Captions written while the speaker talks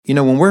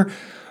when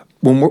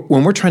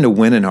we're trying to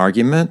win an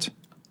argument,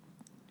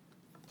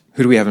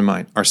 who do we have in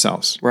mind?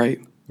 Ourselves. Right.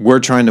 We're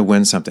trying to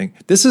win something.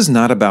 This is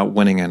not about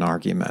winning an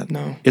argument.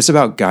 No. It's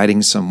about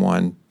guiding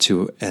someone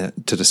to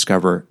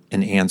discover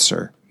an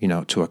answer,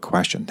 to a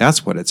question.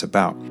 That's what it's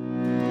about.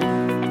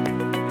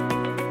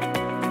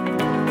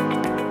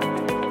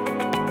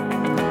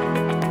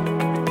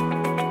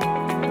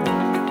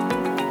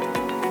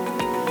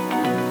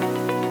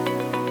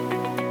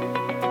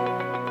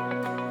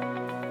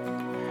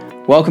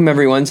 Welcome,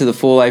 everyone, to the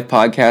Full Life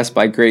Podcast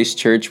by Grace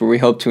Church, where we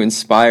hope to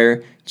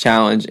inspire,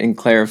 challenge, and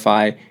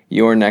clarify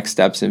your next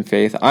steps in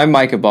faith. I'm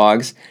Micah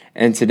Boggs,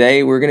 and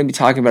today we're going to be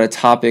talking about a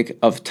topic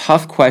of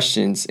tough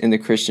questions in the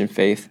Christian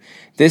faith.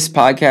 This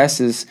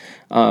podcast is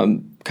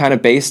kind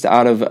of based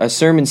out of a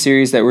sermon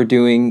series that we're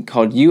doing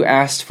called You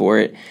Asked For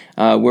It,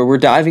 where we're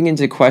diving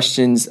into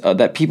questions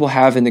that people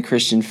have in the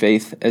Christian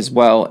faith as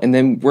well. And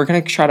then we're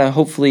going to try to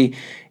hopefully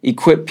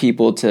equip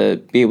people to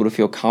be able to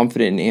feel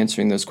confident in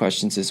answering those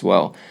questions as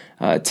well.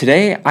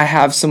 Today, I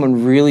have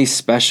someone really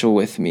special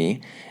with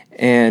me,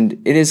 and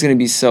it is going to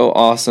be so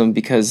awesome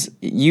because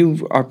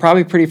you are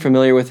probably pretty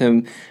familiar with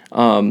him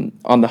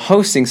on the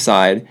hosting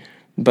side,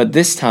 but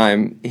this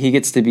time he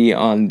gets to be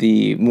on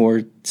the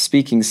more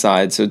speaking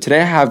side. So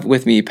today I have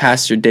with me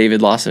Pastor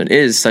David Lawson. It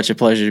is such a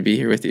pleasure to be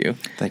here with you.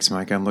 Thanks,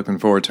 Mike. I'm looking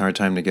forward to our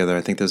time together.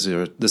 I think this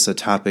is a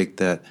topic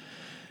that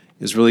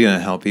is really going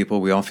to help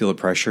people. We all feel the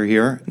pressure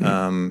here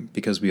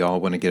because we all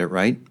want to get it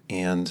right,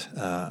 and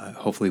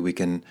hopefully we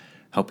can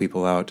help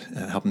people out,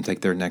 help them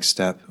take their next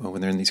step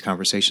when they're in these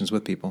conversations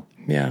with people.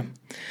 Yeah.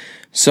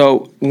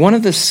 So one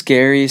of the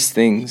scariest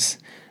things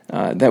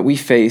that we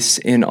face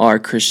in our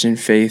Christian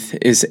faith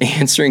is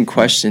answering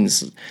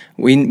questions.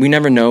 We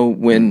never know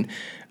when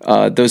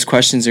those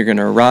questions are going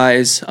to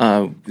arise.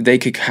 They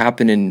could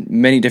happen in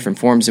many different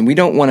forms, and we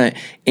don't want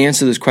to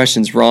answer those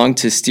questions wrong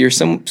to steer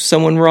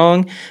someone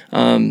wrong,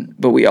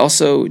 but we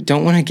also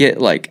don't want to get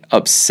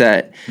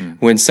upset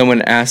when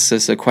someone asks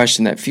us a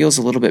question that feels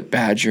a little bit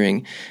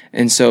badgering.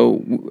 And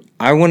so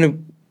I want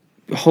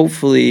to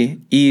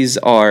hopefully ease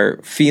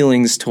our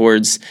feelings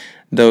towards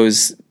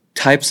those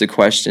types of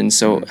questions.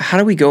 So how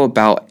do we go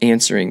about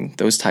answering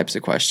those types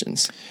of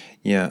questions?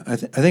 Yeah, I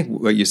think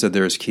what you said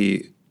there is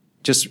key.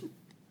 Just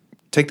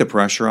take the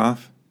pressure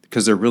off,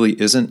 because there really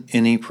isn't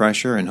any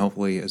pressure, and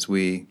hopefully as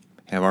we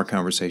have our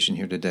conversation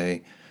here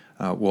today,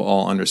 we'll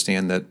all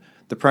understand that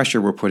the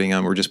pressure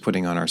we're just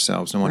putting on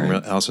ourselves. No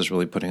one else is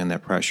really putting on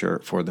that pressure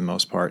for the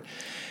most part.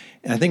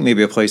 And I think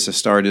maybe a place to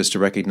start is to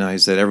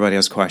recognize that everybody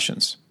has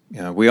questions.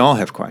 We all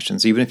have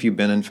questions. Even if you've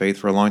been in faith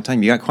for a long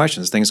time, you got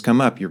questions. Things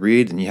come up, you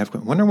read, and you have,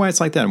 wonder why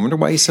it's like that. I wonder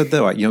why he said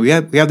that. We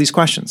have these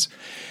questions.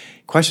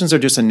 Questions are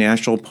just a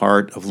natural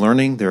part of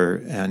learning. They're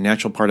a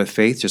natural part of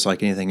faith, just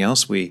like anything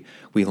else. We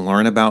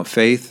learn about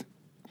faith.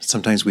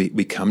 Sometimes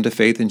we come to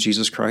faith in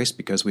Jesus Christ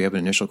because we have an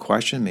initial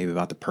question, maybe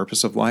about the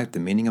purpose of life, the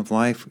meaning of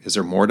life. Is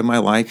there more to my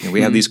life?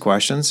 We have these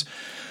questions.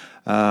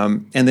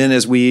 And then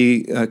as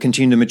we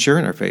continue to mature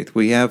in our faith,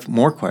 we have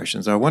more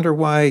questions. I wonder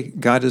why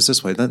God is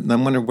this way. I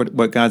wonder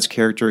what God's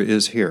character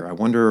is here. I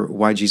wonder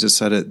why Jesus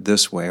said it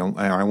this way.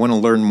 I want to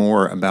learn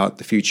more about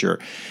the future.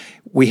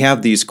 We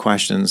have these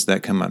questions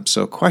that come up.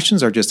 So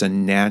questions are just a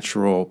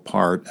natural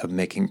part of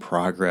making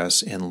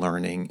progress in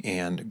learning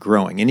and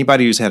growing.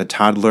 Anybody who's had a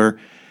toddler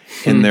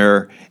in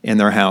their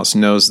house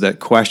knows that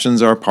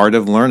questions are part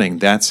of learning.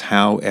 That's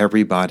how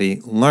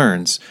everybody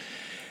learns.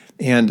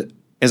 And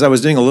as I was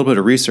doing a little bit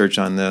of research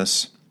on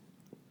this,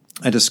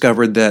 I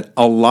discovered that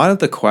a lot of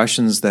the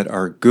questions that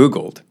are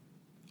Googled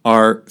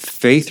are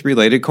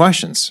faith-related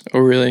questions. Oh,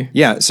 really?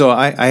 Yeah, so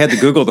I had to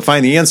Google to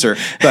find the answer,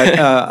 but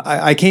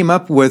I came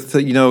up with,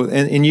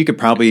 and you could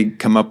probably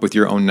come up with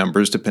your own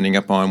numbers depending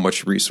upon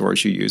which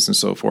resource you use and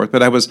so forth,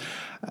 but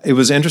it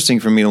was interesting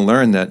for me to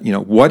learn that,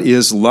 what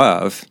is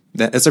love?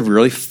 That's a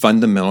really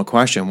fundamental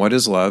question. What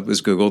is love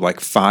is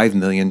Googled 5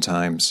 million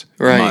times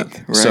a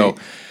month. Right. So,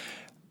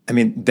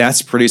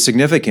 that's pretty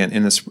significant,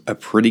 and it's a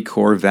pretty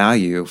core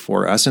value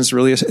for us, and it's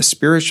really a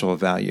spiritual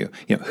value.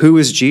 Who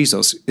is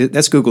Jesus?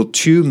 That's Googled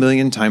 2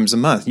 million times a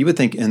month. You would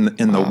think in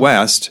the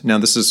West, now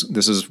this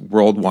is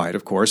worldwide,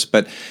 of course,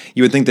 but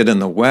you would think that in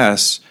the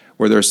West,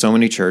 where there are so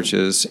many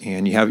churches,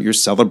 and you're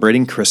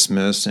celebrating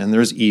Christmas, and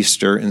there's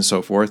Easter, and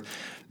so forth,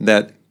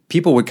 that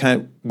people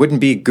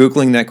wouldn't be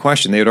Googling that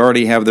question. They would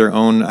already have their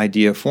own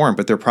idea for him,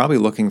 but they're probably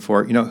looking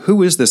for,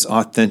 who is this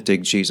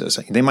authentic Jesus?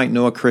 They might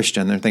know a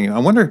Christian. They're thinking, I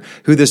wonder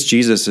who this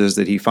Jesus is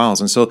that he follows.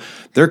 And so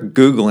they're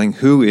Googling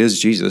who is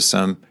Jesus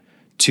some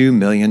 2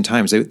 million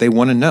times. They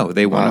want to know.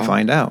 They want to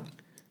find out.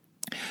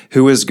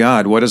 Who is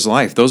God? What is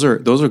life? Those are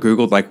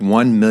Googled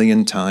 1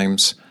 million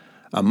times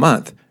a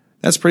month.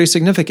 That's pretty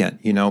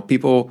significant.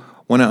 People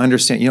want to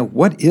understand,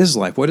 what is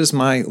life? What is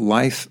my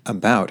life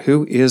about?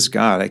 Who is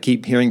God? I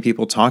keep hearing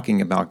people talking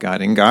about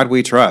God. In God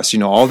we trust,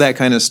 all that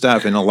kind of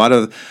stuff. And a lot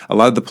of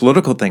the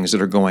political things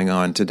that are going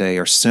on today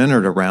are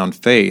centered around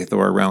faith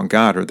or around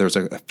God, or there's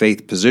a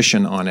faith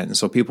position on it. And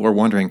so people are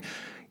wondering,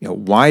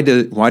 why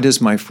does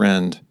my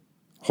friend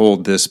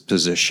hold this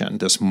position,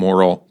 this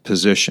moral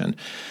position?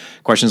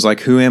 Questions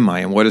like, who am I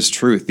and what is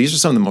truth? These are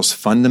some of the most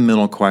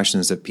fundamental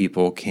questions that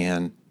people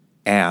can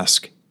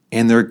ask,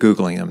 and they're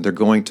Googling them. They're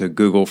going to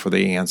Google for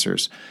the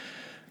answers.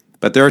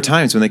 But there are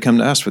times when they come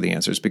to us for the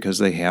answers because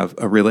they have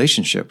a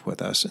relationship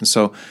with us. And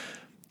so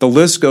the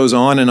list goes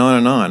on and on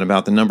and on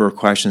about the number of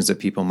questions that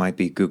people might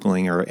be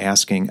Googling or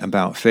asking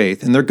about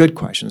faith. And they're good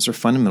questions. They're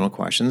fundamental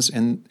questions.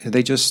 And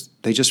they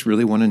just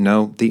really want to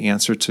know the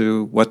answer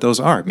to what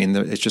those are. I mean,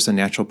 it's just a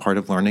natural part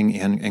of learning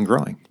and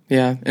growing.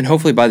 Yeah. And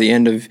hopefully by the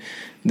end of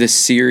this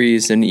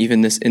series and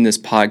even in this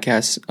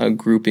podcast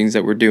groupings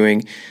that we're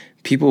doing,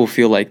 people will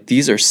feel like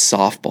these are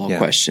softball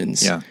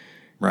questions. Yeah,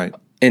 right.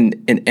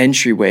 And an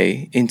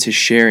entryway into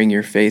sharing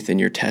your faith and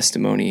your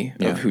testimony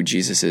of who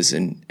Jesus is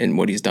and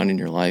what he's done in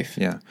your life.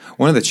 Yeah.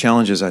 One of the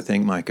challenges, I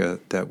think,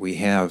 Micah, that we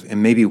have,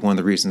 and maybe one of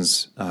the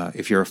reasons,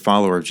 if you're a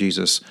follower of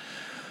Jesus,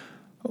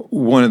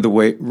 one of the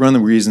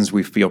reasons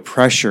we feel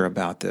pressure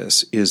about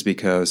this is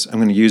because I'm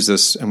going to use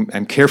this,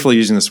 I'm carefully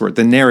using this word,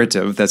 the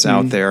narrative that's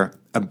out there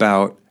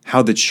about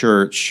how the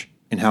church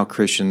and how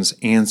Christians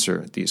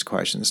answer these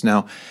questions.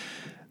 Now,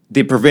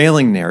 the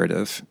prevailing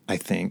narrative, I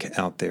think,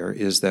 out there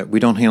is that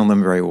we don't handle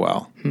them very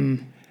well.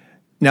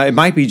 Now, it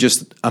might be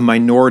just a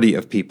minority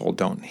of people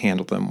don't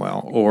handle them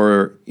well,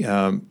 or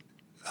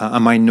a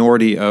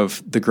minority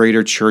of the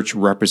greater church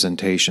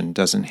representation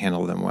doesn't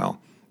handle them well.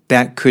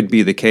 That could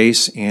be the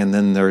case, and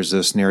then there's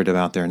this narrative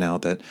out there now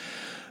that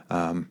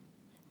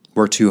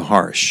we're too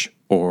harsh,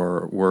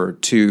 or we're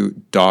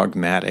too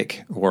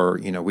dogmatic, or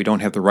we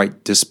don't have the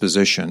right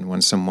disposition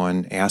when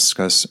someone asks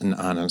us an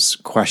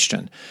honest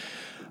question.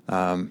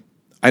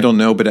 I don't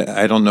know, but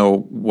I don't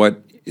know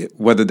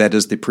whether that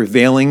is the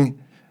prevailing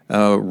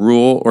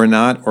rule or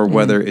not, or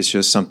whether it's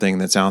just something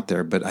that's out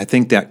there. But I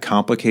think that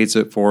complicates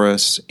it for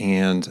us,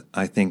 and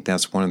I think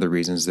that's one of the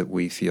reasons that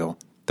we feel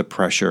the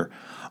pressure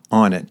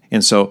on it.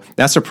 And so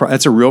that's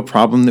a real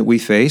problem that we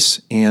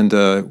face, and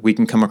we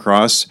can come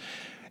across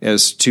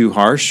as too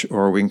harsh,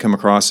 or we can come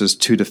across as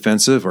too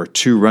defensive or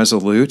too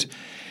resolute.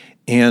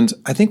 And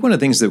I think one of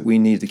the things that we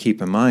need to keep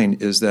in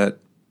mind is that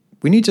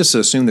we need just to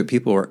assume that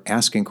people are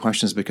asking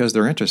questions because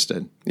they're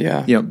interested.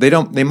 Yeah.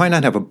 They might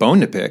not have a bone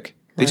to pick.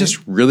 They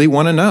just really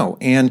want to know.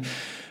 And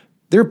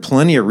there are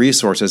plenty of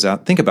resources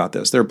out. Think about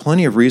this. There are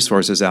plenty of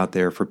resources out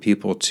there for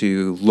people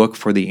to look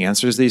for the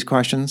answers to these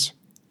questions,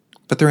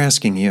 but they're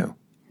asking you.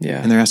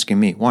 Yeah. And they're asking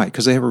me. Why?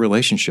 Because they have a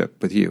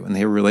relationship with you, and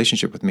they have a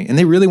relationship with me. And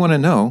they really want to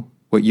know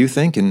what you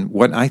think and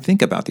what I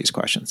think about these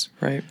questions.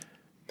 Right.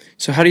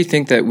 So how do you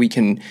think that we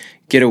can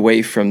get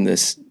away from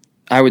this,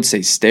 I would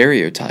say,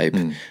 stereotype,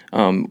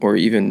 or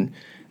even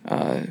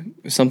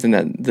something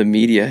that the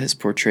media has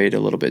portrayed a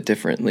little bit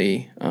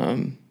differently,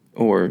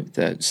 or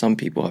that some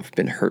people have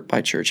been hurt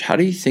by church? How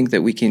do you think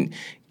that we can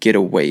get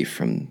away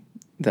from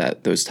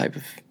those type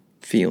of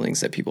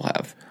feelings that people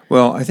have?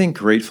 Well, I think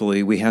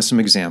gratefully we have some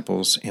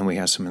examples and we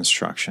have some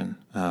instruction.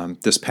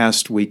 This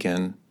past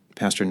weekend,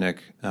 Pastor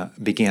Nick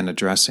began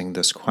addressing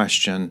this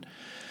question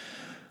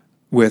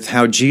with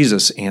how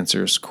Jesus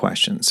answers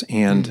questions.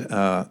 And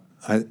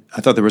I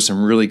thought there were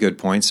some really good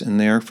points in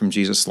there from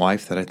Jesus'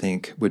 life that I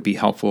think would be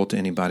helpful to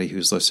anybody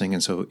who's listening.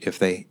 And so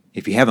if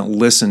you haven't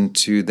listened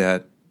to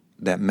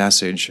that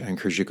message, I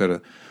encourage you to go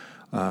to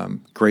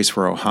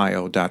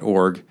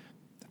graceforohio.org,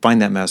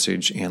 find that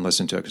message and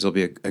listen to it, because it'll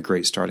be a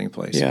great starting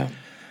place. Yeah.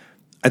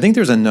 I think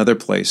there's another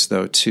place,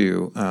 though,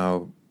 too.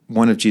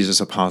 One of Jesus'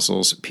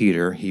 apostles,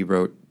 Peter, he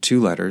wrote 2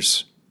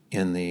 letters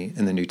in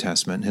the New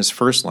Testament. His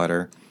first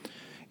letter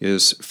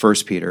is 1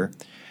 Peter,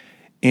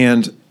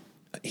 and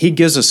he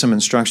gives us some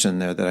instruction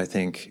there that I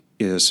think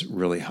is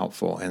really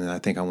helpful, and I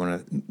think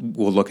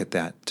we'll look at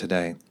that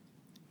today.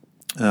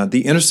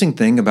 The interesting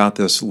thing about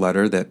this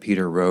letter that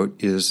Peter wrote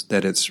is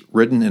that it's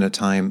written in a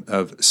time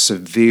of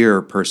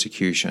severe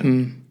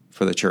persecution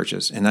for the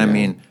churches, and I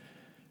mean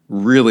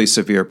really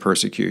severe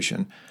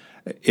persecution.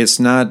 It's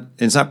not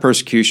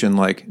persecution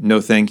like no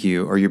thank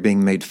you or you're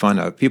being made fun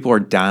of. People are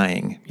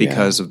dying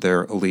because of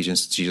their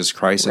allegiance to Jesus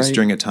Christ. It's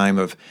during a time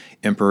of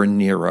Emperor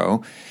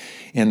Nero,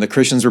 and the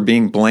Christians were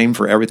being blamed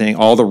for everything,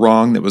 all the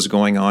wrong that was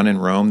going on in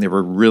Rome. They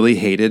were really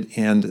hated,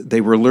 and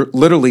they were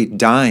literally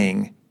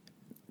dying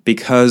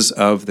because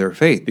of their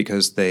faith,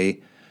 because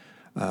they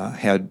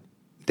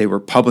were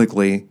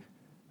publicly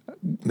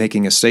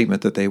making a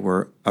statement that they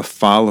were a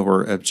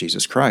follower of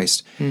Jesus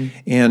Christ.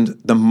 And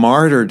the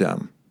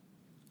martyrdom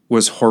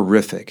was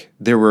horrific.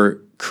 There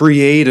were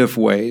creative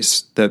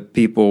ways that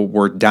people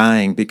were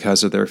dying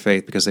because of their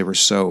faith, because they were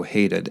so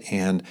hated.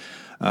 And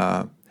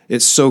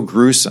it's so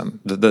gruesome.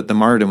 The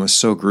martyrdom was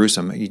so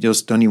gruesome. You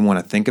just don't even want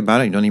to think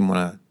about it. You don't even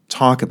want to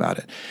talk about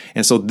it.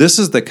 And so this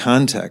is the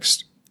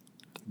context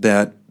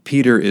that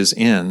Peter is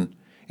in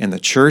and the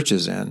church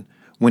is in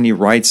when he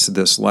writes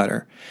this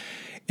letter.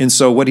 And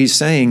so what he's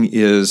saying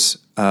is,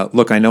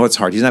 look, I know it's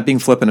hard. He's not being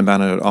flippant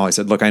about it at all. He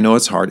said, look, I know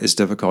it's hard. It's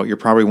difficult. You're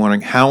probably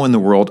wondering, how in the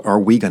world are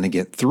we going to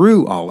get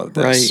through all of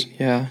this? Right,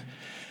 yeah.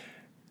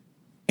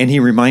 And he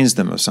reminds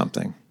them of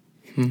something.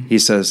 He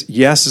says,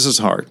 yes, this is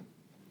hard.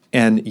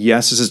 And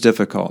yes, this is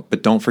difficult.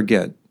 But don't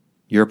forget,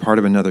 you're a part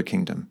of another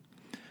kingdom,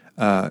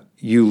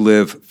 you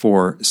live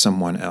for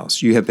someone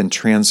else. You have been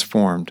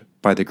transformed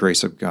by the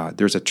grace of God.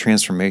 There's a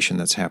transformation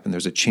that's happened.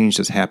 There's a change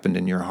that's happened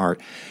in your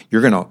heart.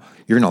 You're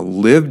gonna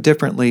live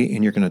differently,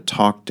 and you're gonna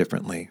talk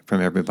differently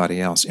from everybody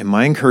else. And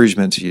my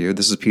encouragement to you,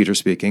 this is Peter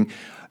speaking,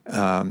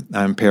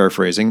 I'm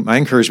paraphrasing, my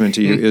encouragement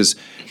to you is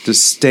to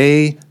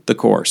stay the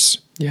course.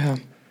 Yeah.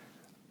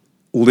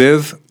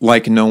 Live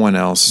like no one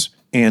else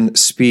and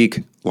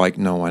speak like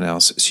no one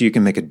else so you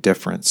can make a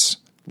difference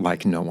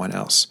like no one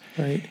else.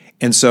 Right.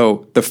 And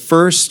so the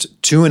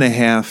first two and a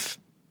half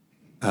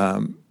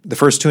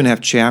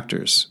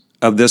chapters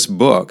of this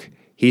book,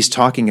 he's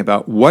talking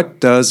about what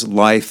does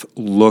life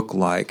look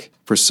like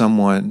for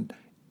someone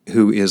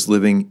who is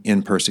living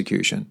in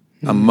persecution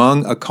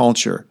among a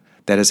culture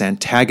that is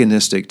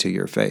antagonistic to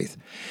your faith.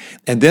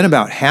 And then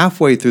about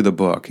halfway through the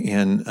book,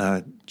 in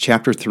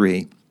chapter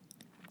 3,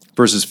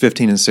 verses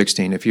 15 and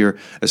 16, if you're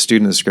a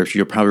student of the Scripture,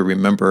 you'll probably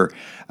remember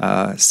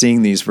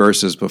seeing these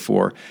verses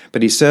before.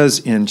 But he says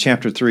in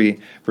chapter 3,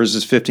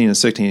 verses 15 and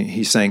 16,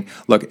 he's saying,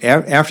 look,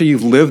 after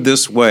you've lived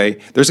this way,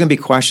 there's going to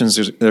be questions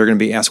that are going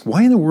to be asked.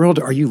 Why in the world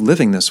are you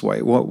living this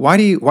way? Well, why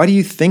do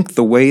you think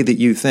the way that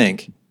you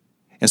think?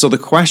 And so the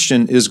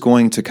question is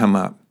going to come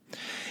up.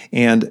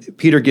 And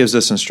Peter gives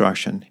this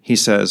instruction. He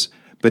says,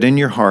 but in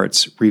your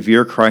hearts,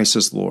 revere Christ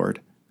as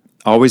Lord.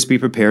 Always be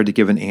prepared to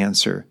give an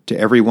answer to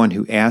everyone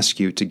who asks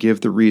you to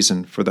give the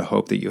reason for the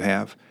hope that you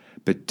have.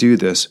 But do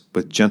this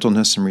with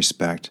gentleness and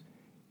respect,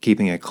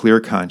 keeping a clear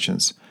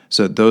conscience,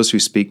 so that those who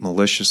speak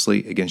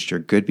maliciously against your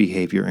good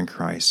behavior in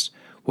Christ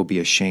will be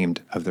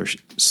ashamed of their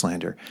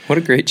slander. What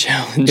a great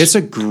challenge. It's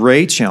a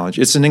great challenge.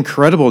 It's an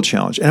incredible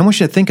challenge. And I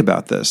want you to think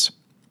about this.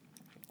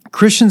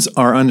 Christians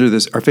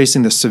are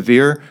facing this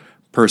severe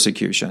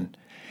persecution.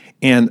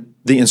 And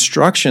the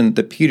instruction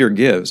that Peter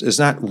gives is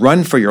not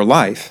run for your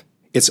life.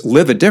 It's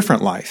live a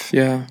different life.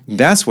 Yeah.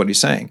 That's what he's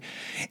saying.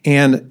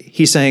 And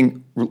he's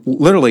saying,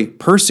 literally,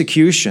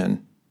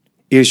 persecution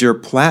is your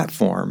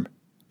platform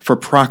for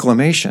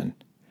proclamation.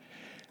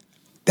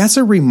 That's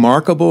a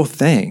remarkable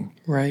thing.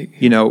 Right.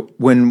 You know,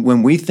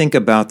 when we think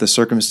about the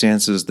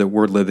circumstances that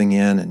we're living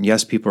in, and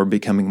yes, people are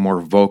becoming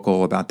more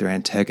vocal about their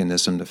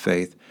antagonism to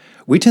faith,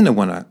 we tend to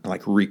want to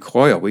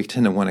recoil. We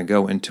tend to want to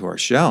go into our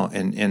shell.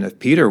 And if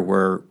Peter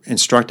were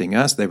instructing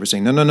us, they were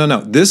saying,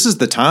 no. This is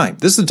the time.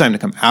 This is the time to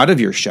come out of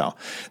your shell.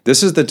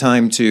 This is the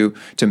time to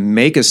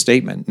make a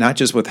statement, not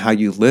just with how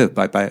you live,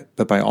 but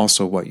by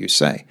also what you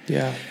say.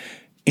 Yeah.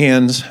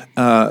 And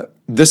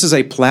this is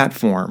a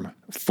platform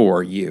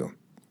for you.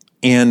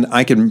 And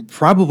I can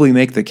probably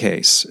make the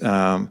case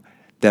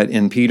that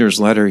in Peter's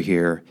letter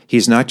here,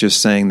 he's not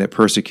just saying that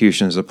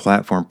persecution is a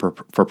platform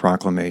for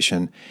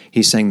proclamation.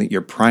 He's saying that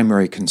your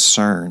primary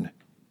concern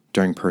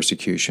during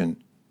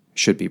persecution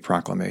should be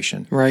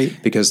proclamation. Right.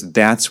 Because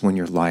that's when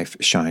your life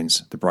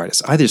shines the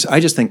brightest. I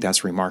just think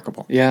that's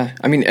remarkable. Yeah.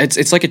 I mean,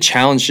 it's like a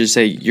challenge to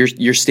say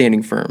you're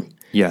standing firm.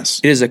 Yes.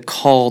 It is a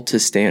call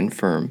to stand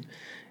firm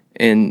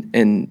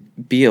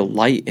and be a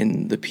light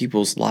in the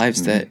people's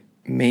lives that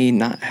may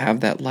not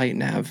have that light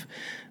and have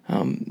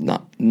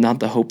not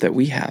the hope that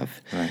we have.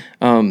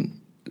 Right.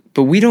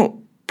 But we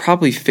don't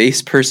probably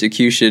face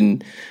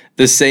persecution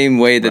the same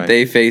way that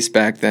they faced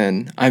back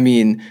then. I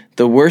mean,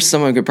 the worst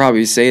someone could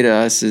probably say to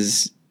us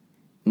is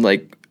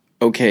like,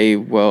 okay,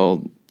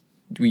 well,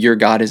 your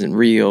God isn't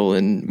real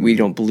and we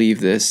don't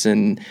believe this,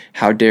 and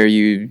how dare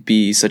you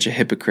be such a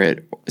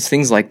hypocrite?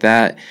 Things like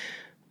that.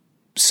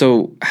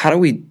 So how do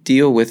we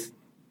deal with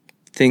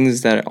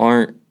things that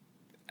aren't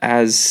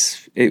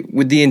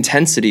with the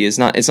intensity it's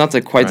not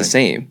quite the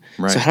same.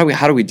 Right. So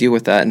how do we deal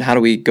with that, and how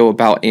do we go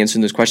about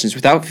answering those questions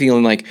without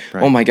feeling like,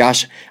 oh my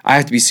gosh, I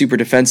have to be super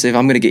defensive,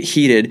 I'm going to get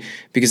heated,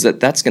 because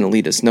that's going to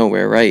lead us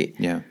nowhere, right?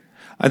 Yeah.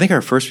 I think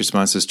our first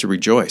response is to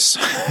rejoice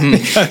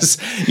because,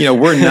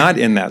 we're not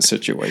in that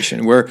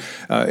situation where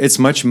it's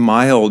much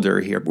milder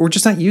here. But we're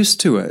just not used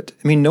to it.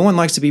 I mean, no one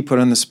likes to be put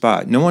on the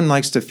spot. No one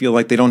likes to feel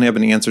like they don't have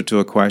an answer to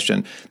a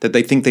question that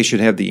they think they should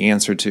have the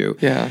answer to.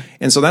 Yeah.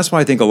 And so that's why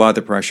I think a lot of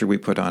the pressure we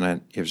put on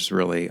it is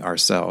really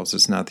ourselves.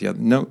 It's not the other.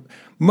 No,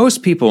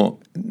 most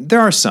people, there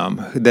are some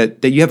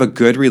that you have a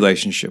good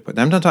relationship with.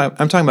 I'm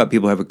talking about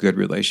people who have a good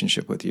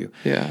relationship with you.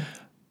 Yeah.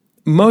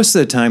 Most of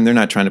the time, they're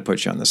not trying to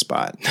put you on the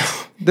spot.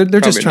 They're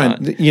just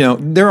trying.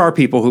 Not. There are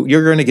people who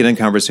you're going to get in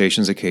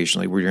conversations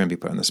occasionally where you're going to be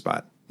put on the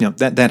spot.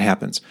 That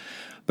happens.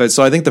 But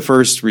so I think the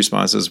first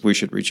response is we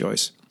should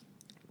rejoice.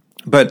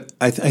 But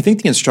I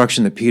think the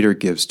instruction that Peter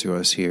gives to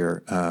us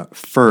here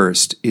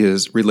first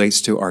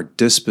relates to our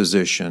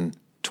disposition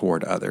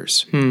toward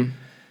others. And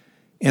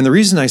the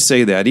reason I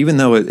say that, even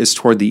though it's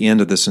toward the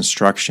end of this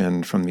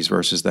instruction from these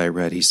verses that I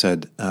read, he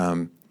said,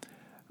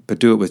 "But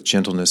do it with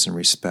gentleness and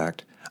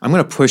respect." I'm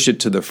going to push it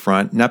to the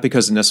front, not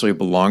because it necessarily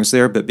belongs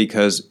there, but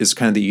because it's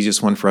kind of the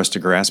easiest one for us to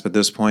grasp at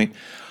this point.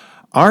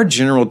 Our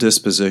general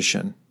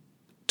disposition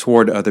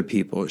toward other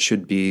people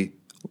should be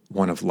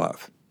one of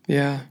love.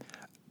 Yeah.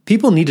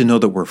 People need to know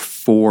that we're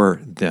for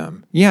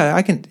them.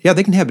 They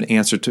can have an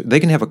answer to,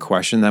 they can have a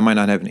question that I might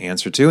not have an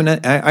answer to, and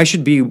I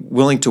should be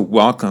willing to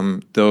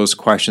welcome those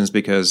questions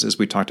because, as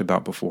we talked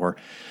about before,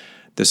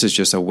 This is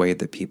just a way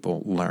that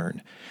people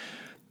learn.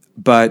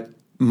 But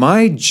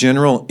my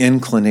general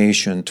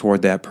inclination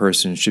toward that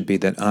person should be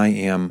that I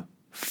am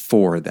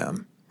for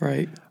them.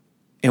 Right.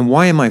 And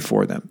why am I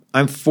for them?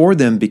 I'm for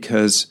them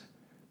because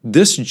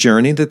this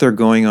journey that they're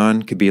going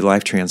on could be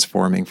life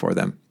transforming for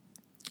them.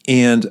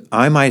 And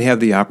I might have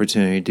the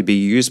opportunity to be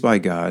used by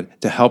God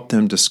to help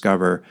them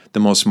discover the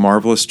most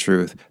marvelous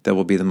truth that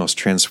will be the most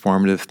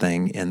transformative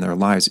thing in their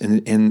lives.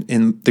 And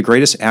the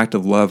greatest act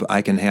of love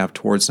I can have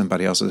towards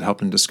somebody else is help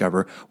them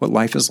discover what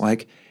life is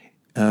like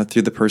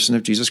through the person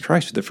of Jesus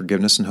Christ, through the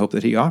forgiveness and hope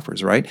that he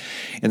offers, right?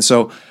 And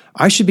so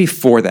I should be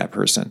for that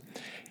person.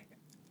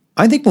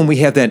 I think when we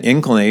have that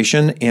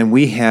inclination and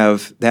we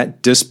have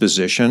that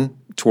disposition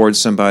towards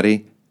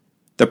somebody,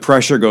 the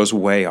pressure goes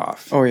way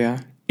off. Oh,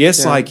 yeah.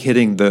 It's like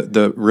hitting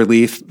the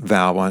relief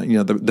valve on,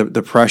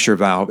 the pressure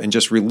valve and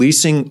just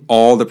releasing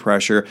all the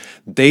pressure.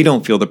 They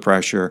don't feel the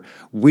pressure.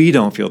 We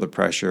don't feel the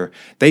pressure.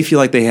 They feel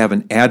like they have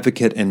an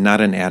advocate and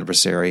not an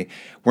adversary.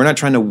 We're not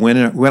trying to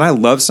win. When I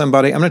love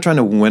somebody, I'm not trying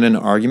to win an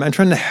argument. I'm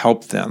trying to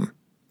help them,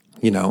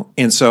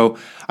 And so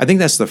I think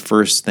that's the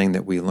first thing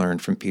that we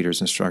learned from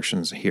Peter's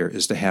instructions here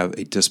is to have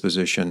a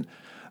disposition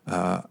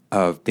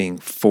of being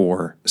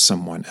for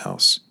someone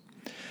else.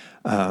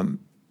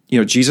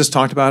 Jesus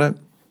talked about it.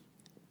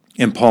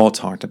 And Paul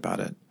talked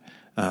about it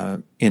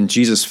in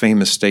Jesus'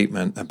 famous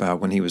statement about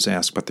when he was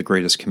asked what the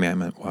greatest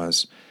commandment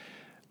was.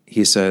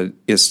 He said,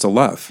 it's to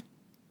love.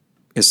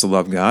 It's to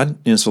love God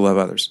and it's to love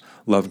others.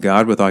 Love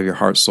God with all your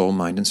heart, soul,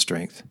 mind, and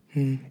strength.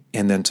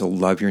 And then to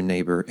love your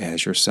neighbor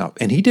as yourself.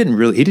 And he didn't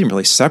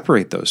really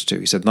separate those two.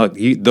 He said, look,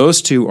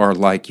 those two are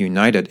like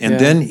united. And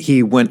then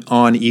he went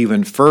on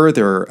even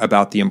further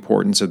about the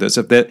importance of this.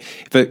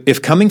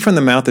 If coming from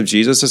the mouth of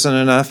Jesus isn't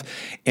enough,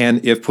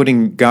 and if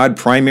putting God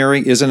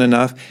primary isn't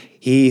enough,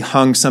 he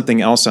hung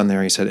something else on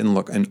there. He said, and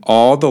look, and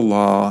all the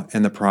law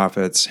and the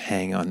prophets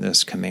hang on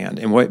this command.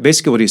 And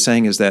basically what he's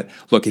saying is that,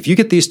 look, if you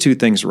get these two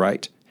things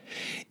right,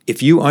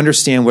 if you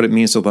understand what it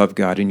means to love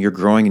God and you're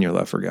growing in your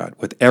love for God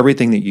with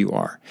everything that you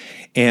are,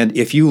 and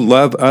if you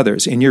love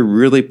others and you're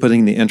really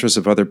putting the interests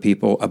of other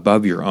people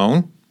above your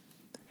own,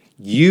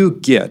 you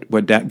get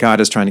what God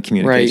is trying to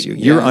communicate to you.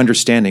 You're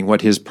understanding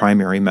what his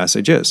primary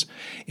message is,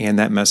 and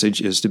that message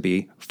is to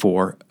be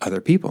for other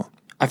people.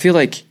 I feel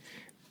like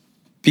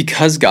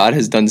because God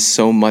has done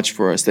so much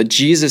for us, that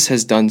Jesus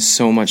has done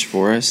so much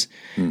for us,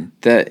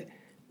 that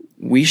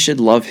we should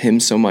love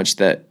him so much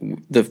that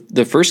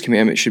the first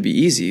commandment should be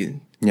easy.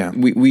 Yeah,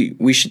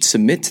 we should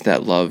submit to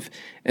that love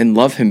and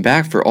love him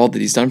back for all that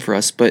he's done for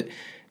us. But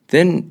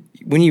then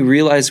when you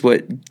realize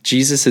what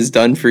Jesus has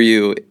done for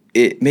you,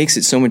 it makes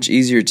it so much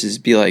easier to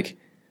just be like,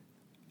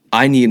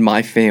 I need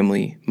my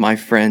family, my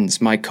friends,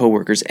 my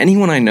coworkers,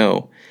 anyone I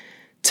know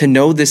to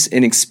know this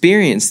and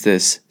experience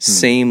this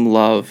same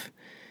love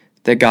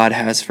that God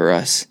has for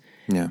us.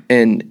 Yeah.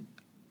 And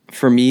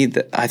for me,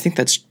 I think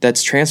that's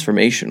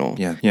transformational.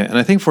 Yeah. And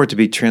I think for it to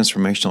be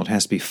transformational, it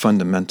has to be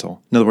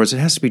fundamental. In other words, it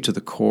has to be to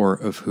the core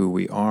of who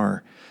we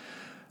are.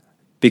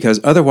 Because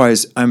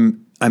otherwise,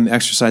 I'm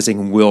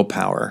exercising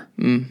willpower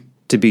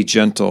to be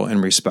gentle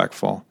and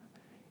respectful.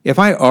 If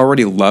I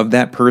already love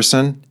that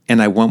person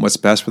and I want what's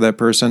best for that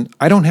person,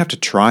 I don't have to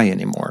try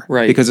anymore.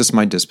 Right. Because it's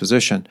my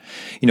disposition.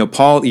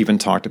 Paul even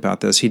talked about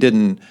this. He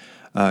didn't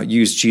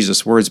use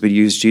Jesus' words, but he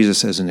used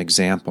Jesus as an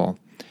example.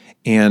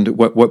 And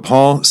what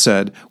Paul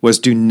said was,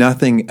 do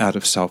nothing out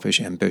of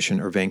selfish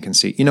ambition or vain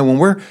conceit. When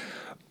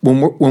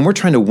we're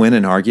trying to win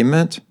an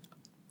argument,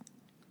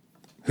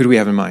 who do we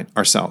have in mind?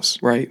 Ourselves.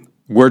 Right.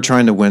 We're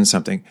trying to win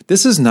something.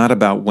 This is not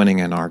about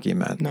winning an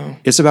argument. No.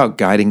 It's about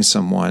guiding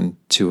someone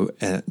to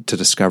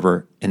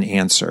discover an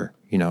answer,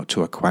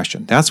 to a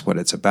question. That's what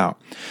it's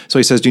about. So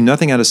he says, do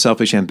nothing out of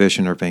selfish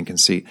ambition or vain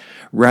conceit,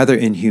 rather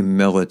in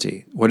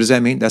humility. What does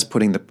that mean? That's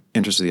putting the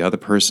interest of the other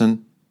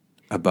person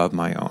above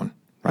my own.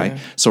 Right? Yeah.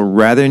 So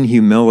rather in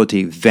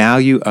humility,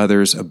 value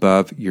others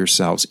above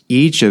yourselves.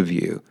 Each of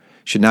you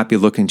should not be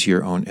looking to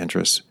your own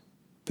interests,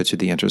 but to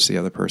the interest of the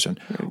other person.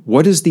 Right.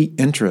 What is the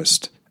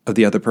interest of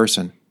the other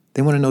person?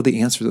 They want to know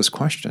the answer to this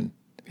question.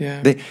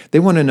 Yeah. They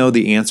want to know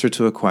the answer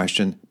to a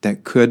question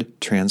that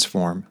could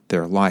transform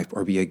their life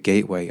or be a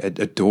gateway, a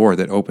door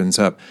that opens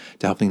up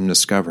to helping them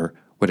discover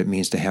what it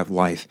means to have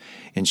life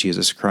in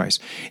Jesus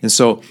Christ. And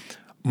so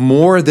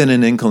more than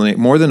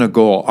a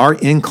goal, our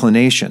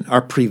inclination,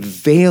 our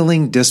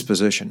prevailing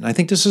disposition. I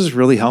think this is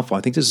really helpful.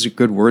 I think this is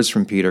good words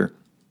from Peter.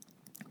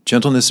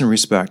 Gentleness and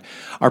respect.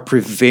 Our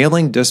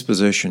prevailing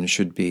disposition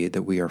should be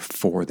that we are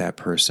for that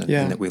person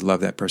and that we love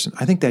that person.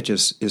 I think that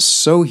just is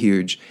so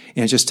huge,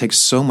 and it just takes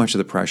so much of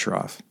the pressure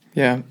off.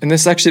 Yeah, and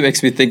this actually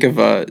makes me think of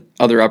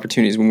other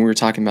opportunities when you were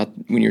talking about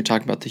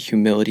the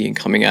humility and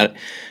coming at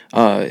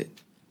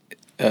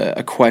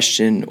a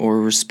question or a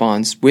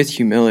response with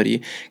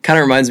humility. Kind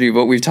of reminds me of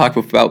what we've talked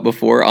about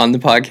before on the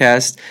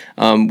podcast.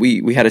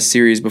 We had a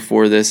series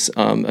before this,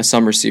 a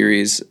summer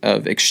series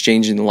of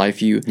exchanging the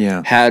life you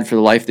had for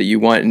the life that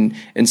you want.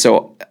 And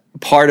so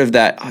part of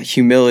that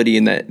humility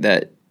and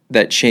that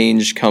that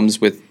change comes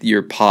with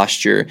your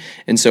posture.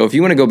 And so if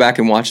you want to go back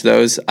and watch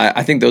those,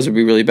 I think those would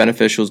be really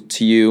beneficial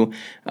to you.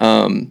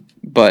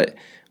 But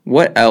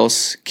what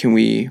else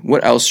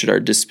should our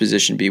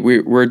disposition be?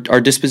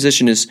 Our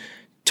disposition is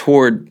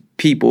toward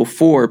people,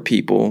 for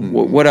people.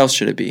 Mm-hmm. What else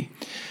should it be?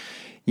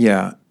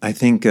 Yeah, I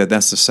think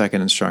that's the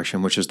second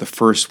instruction, which is the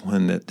first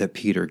one that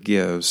Peter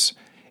gives,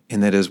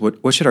 and that is,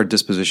 what should our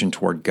disposition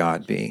toward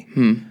God be?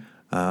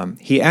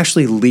 He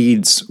actually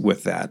leads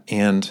with that,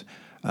 and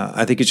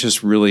I think it's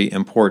just really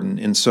important.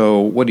 And so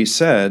what he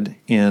said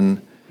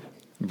in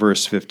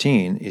verse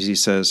 15 is, he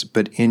says,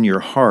 "But in your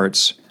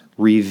hearts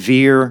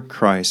revere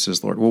Christ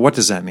as Lord." Well, what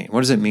does that mean?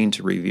 What does it mean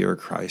to revere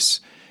Christ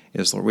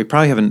as Lord? We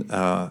probably haven't.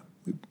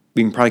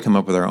 We can probably come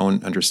up with our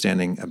own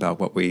understanding about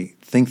what we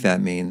think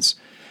that means.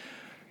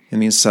 It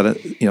means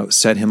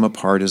set him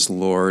apart as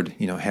Lord.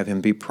 Have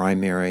him be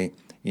primary.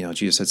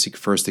 Jesus said, "Seek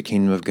first the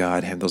kingdom of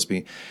God." Have those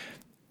be.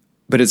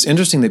 But it's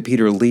interesting that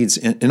Peter leads,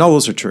 and all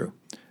those are true.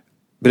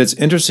 But it's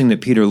interesting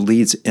that Peter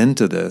leads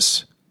into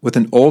this with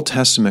an Old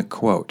Testament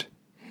quote.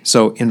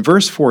 So in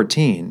verse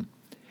 14,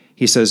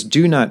 he says,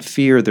 "Do not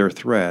fear their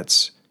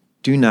threats.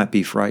 Do not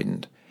be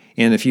frightened."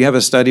 And if you have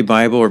a study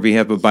Bible, or if you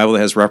have a Bible that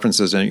has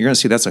references in it, you're going to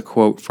see that's a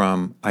quote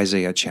from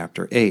Isaiah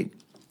chapter 8.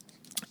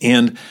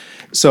 And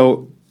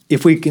so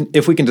if we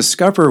can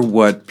discover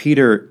what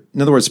Peter,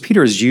 in other words,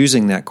 Peter is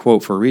using that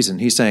quote for a reason.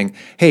 He's saying,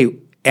 hey,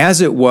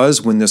 as it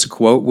was when this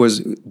quote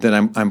was that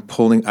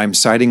I'm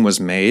citing was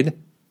made,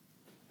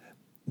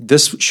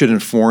 this should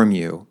inform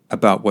you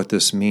about what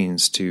this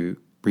means to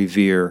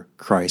revere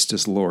Christ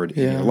as Lord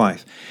in your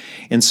life.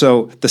 And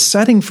so the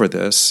setting for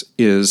this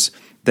is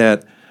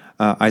that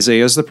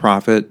Isaiah is the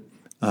prophet,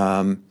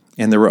 and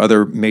there were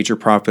other major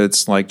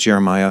prophets like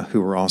Jeremiah who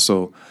were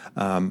also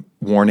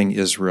warning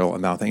Israel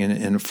about that and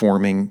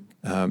informing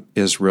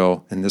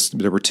Israel. And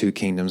there were two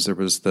kingdoms. There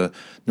was the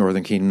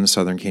northern kingdom, the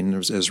southern kingdom. There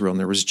was Israel, and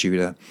there was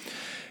Judah.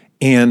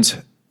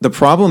 And the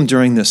problem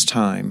during this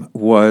time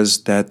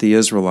was that the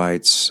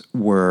Israelites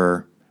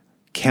were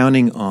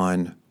counting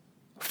on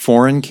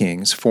foreign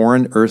kings,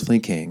 foreign earthly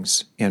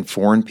kings, and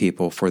foreign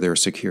people for their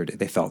security.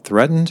 They felt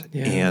threatened,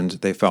 and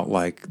they felt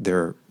like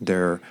the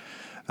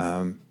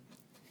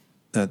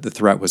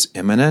threat was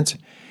imminent,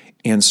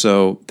 and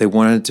so they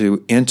wanted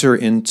to enter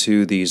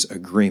into these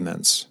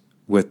agreements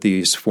with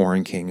these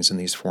foreign kings and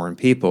these foreign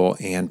people,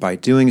 and by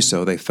doing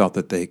so, they felt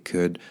that they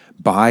could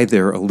buy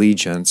their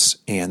allegiance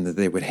and that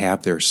they would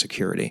have their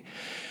security.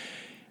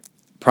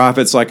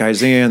 Prophets like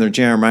Isaiah and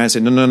Jeremiah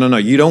said, no,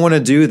 you don't want to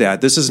do that.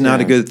 This is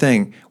not a good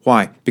thing.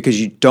 Why? Because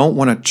you don't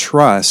want to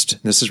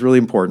trust, this is really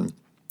important,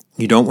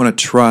 you don't want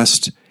to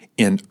trust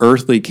in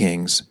earthly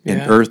kings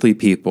and earthly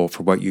people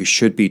for what you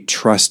should be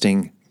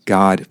trusting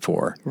God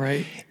for.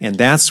 Right. And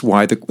that's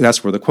where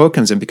the quote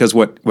comes in, because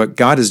what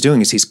God is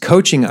doing is he's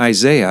coaching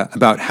Isaiah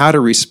about how to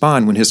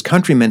respond when his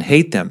countrymen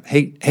hate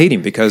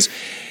him, because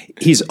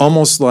he's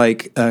almost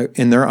like,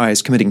 in their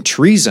eyes, committing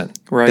treason,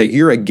 that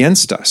you're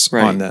against us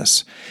on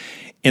this.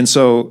 And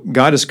so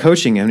God is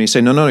coaching him, and he's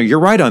saying, no, you're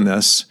right on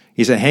this.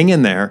 He said, hang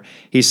in there.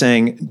 He's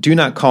saying, do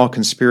not call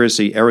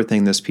conspiracy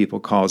everything this people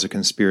calls a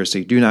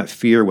conspiracy. Do not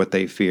fear what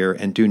they fear,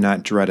 and do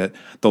not dread it.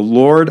 The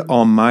Lord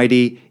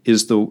Almighty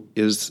is the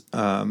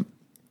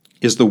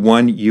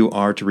one you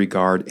are to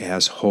regard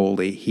as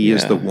holy. He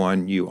is the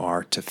one you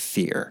are to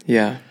fear.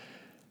 Yeah.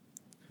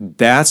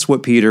 That's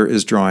what Peter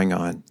is drawing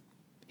on.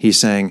 He's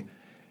saying,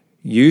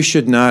 you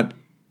should not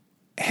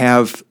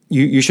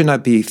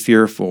be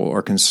fearful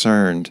or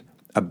concerned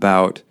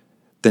about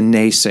the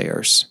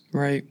naysayers.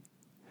 Right.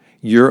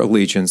 Your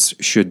allegiance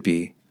should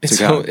be to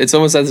God. It's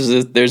almost like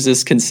there's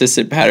this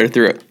consistent pattern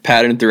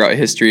throughout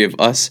history of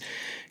us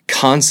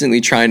constantly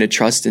trying to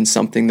trust in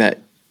something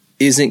that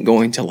isn't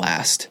going to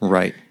last.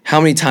 Right. How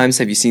many times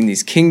have you seen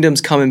these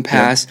kingdoms come and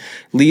pass,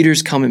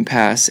 leaders come and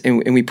pass,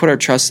 and we put our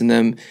trust in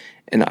them?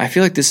 And I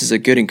feel like this is a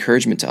good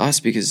encouragement to us,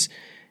 because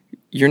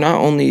you're not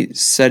only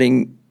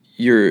setting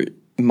your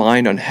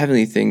mind on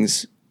heavenly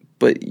things,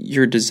 but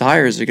your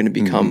desires are going to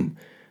become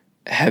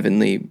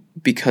heavenly,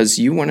 because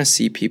you want to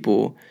see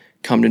people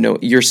come to know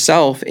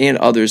yourself and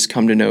others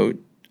come to know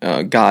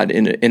God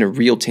in a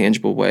real,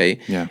 tangible way,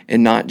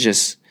 and not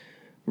just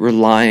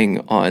relying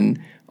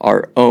on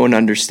our own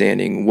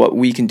understanding, what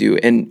we can do.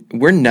 And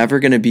we're never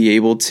going to be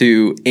able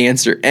to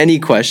answer any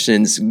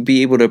questions,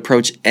 be able to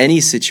approach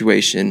any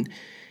situation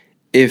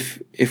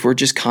if we're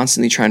just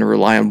constantly trying to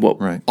rely on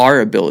what our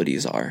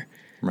abilities are.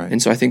 Right.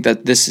 And so I think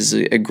that this is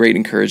a great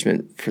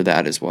encouragement for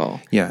that as well.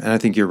 Yeah, and I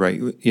think you're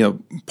right.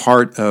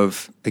 Part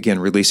of, again,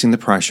 releasing the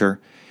pressure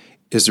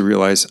is to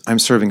realize I'm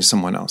serving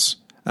someone else.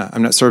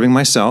 I'm not serving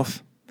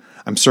myself.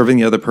 I'm serving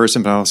the other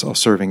person, but I'm also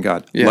serving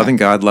God. Yeah. Loving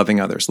God, loving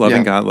others.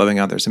 Loving God, loving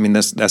others. I mean,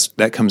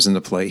 that comes into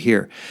play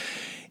here.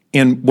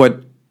 And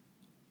what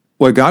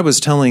God was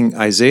telling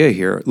Isaiah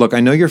here, look,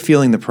 I know you're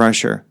feeling the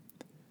pressure,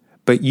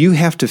 but you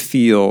have to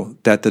feel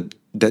that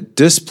that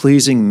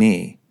displeasing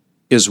me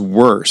is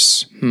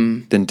worse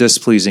than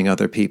displeasing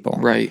other people.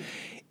 Right.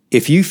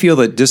 If you feel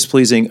that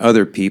displeasing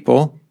other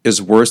people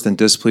is worse than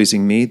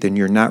displeasing me, then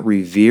you're not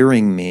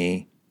revering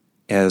me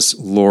as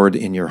Lord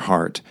in your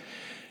heart.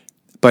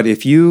 But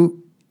if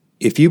you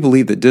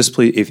believe that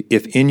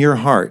if in your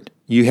heart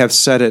you have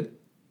set it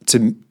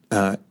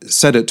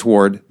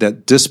toward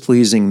that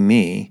displeasing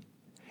me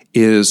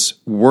is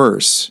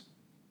worse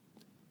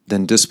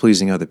than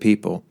displeasing other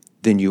people,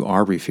 then you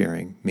are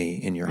revering me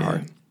in your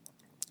heart.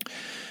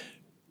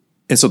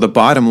 And so the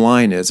bottom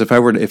line is, if I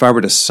were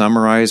to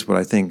summarize what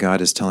I think God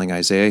is telling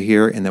Isaiah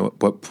here, and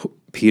that what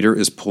Peter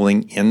is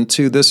pulling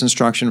into this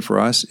instruction for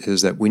us,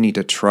 is that we need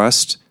to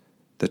trust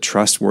the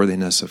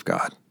trustworthiness of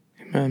God.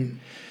 Amen.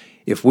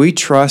 If we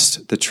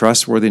trust the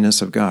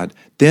trustworthiness of God,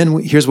 then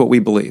here's what we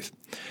believe.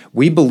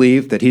 We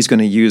believe that he's going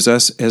to use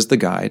us as the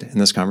guide in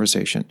this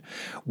conversation.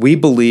 We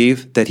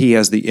believe that he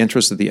has the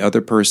interest of the other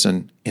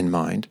person in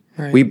mind.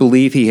 Right. We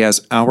believe he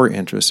has our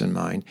interests in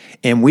mind.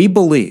 And we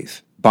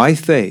believe, by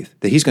faith,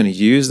 that he's going to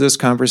use this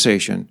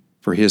conversation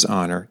for his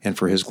honor and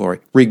for his glory,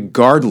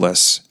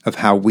 regardless of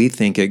how we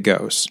think it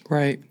goes.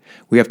 Right.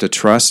 We have to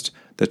trust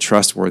the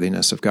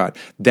trustworthiness of God.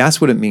 That's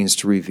what it means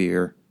to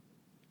revere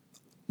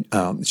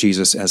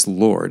Jesus as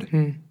Lord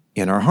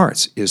in our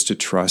hearts, is to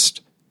trust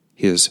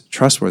his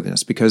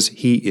trustworthiness, because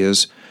he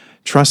is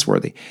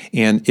trustworthy.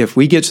 And if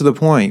we get to the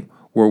point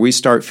where we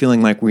start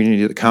feeling like we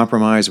need to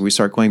compromise, we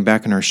start going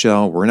back in our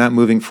shell, we're not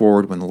moving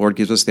forward when the Lord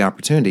gives us the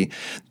opportunity,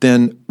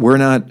 then we're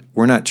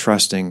not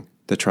trusting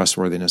the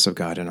trustworthiness of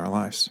God in our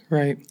lives.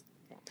 Right.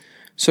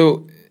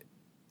 So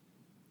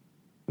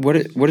what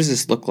does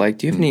this look like?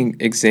 Do you have any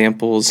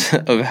examples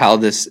of how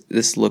this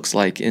looks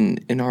like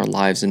in our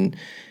lives, and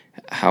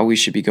how we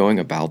should be going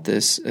about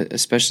this?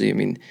 Especially, I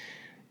mean,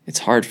 it's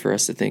hard for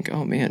us to think,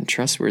 oh man,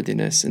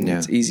 trustworthiness, and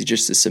it's easy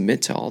just to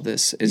submit to all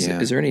this.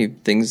 Is there any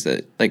things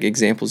that, like,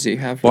 examples that you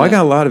have? Well, I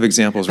got a lot of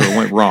examples where it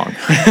went wrong.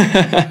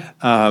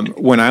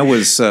 When I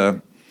was,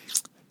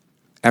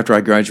 after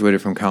I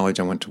graduated from college,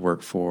 I went to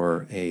work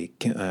for a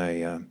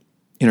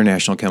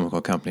international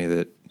chemical company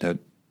that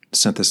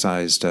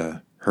synthesized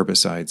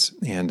herbicides,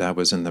 and I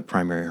was in the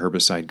primary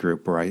herbicide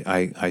group where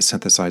I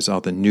synthesized all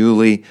the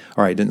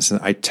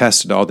I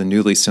tested all the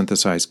newly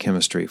synthesized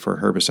chemistry for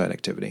herbicide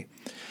activity.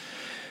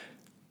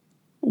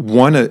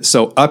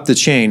 So up the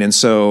chain, and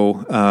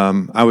so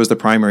I was the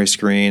primary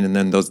screen, and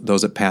then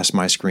those that passed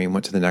my screen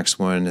went to the next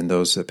one, and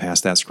those that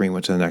passed that screen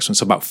went to the next one.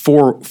 So about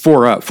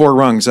four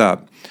rungs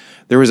up,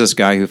 there was this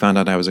guy who found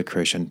out I was a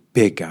Christian.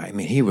 Big guy. I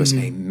mean, he was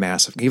a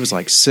massive. He was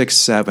like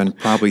 6'7",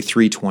 probably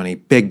 320.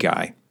 Big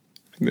guy.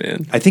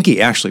 Man, I think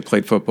he actually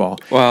played football.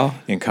 Wow.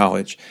 In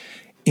college,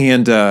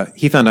 and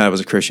he found out I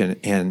was a Christian,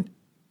 and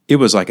it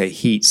was like a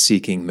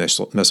heat-seeking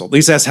missile. At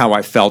least that's how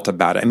I felt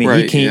about it. I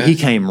mean, he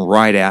came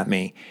right at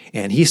me,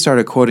 and he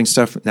started quoting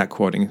stuff. Not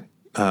quoting.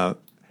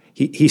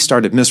 He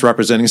started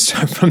misrepresenting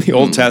stuff from the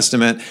Old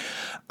Testament.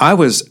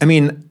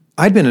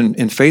 I'd been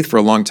in faith for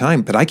a long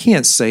time, but I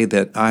can't say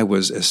that I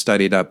was as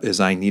studied up as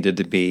I needed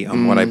to be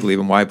on what I believe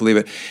and why I believe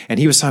it. And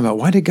he was talking about,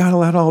 why did God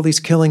allow all these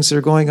killings that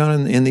are going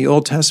on in the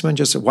Old Testament,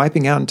 just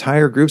wiping out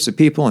entire groups of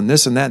people and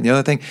this and that and the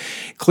other thing?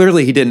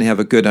 Clearly, he didn't have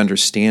a good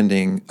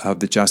understanding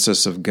of the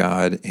justice of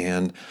God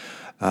and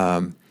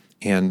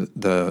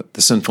the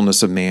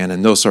sinfulness of man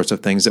and those sorts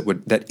of things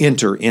that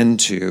enter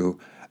into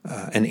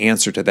an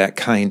answer to that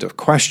kind of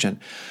question.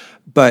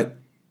 But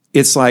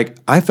it's like,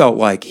 I felt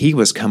like he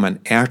was coming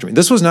after me.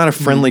 This was not a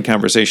friendly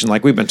conversation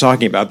like we've been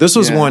talking about. This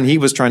was one he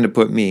was trying to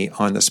put me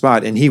on the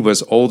spot. And he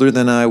was older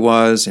than I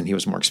was, and he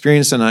was more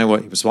experienced than I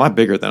was. He was a lot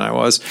bigger than I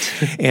was.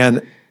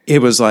 And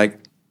it was like,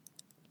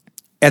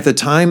 at the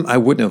time, I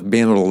wouldn't have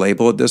been able to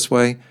label it this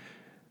way,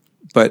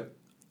 but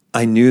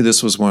I knew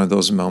this was one of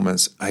those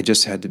moments I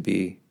just had to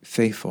be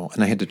faithful,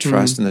 and I had to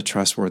trust in the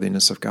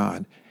trustworthiness of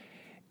God.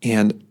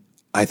 And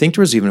I think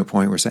there was even a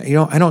point where I said,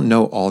 I don't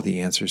know all the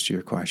answers to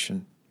your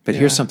question, but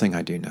here's something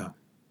I do know.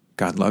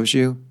 God loves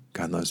you.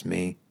 God loves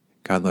me.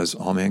 God loves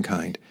all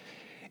mankind.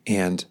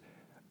 And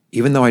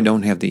even though I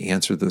don't have the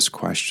answer to this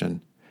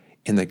question,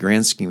 in the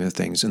grand scheme of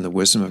things, in the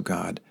wisdom of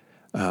God,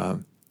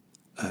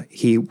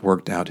 he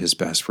worked out his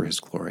best for his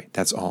glory.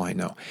 That's all I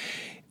know.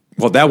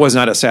 Well, that was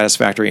not a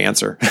satisfactory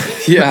answer.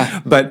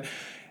 Yeah. But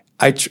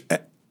I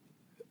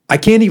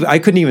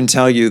couldn't even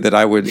tell you that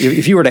I would,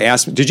 if you were to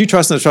ask me, did you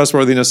trust in the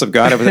trustworthiness of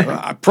God? I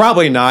would,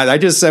 probably not. I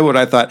just said what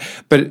I thought.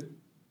 But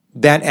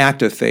that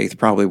act of faith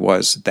probably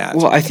was that.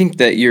 Well, I think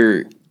that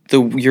your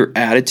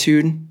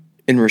attitude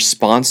in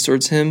response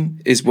towards him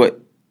is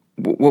what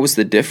was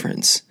the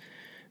difference.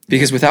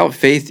 Because without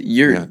faith,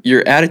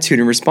 your attitude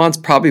and response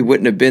probably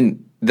wouldn't have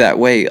been that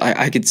way.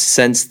 I could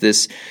sense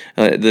this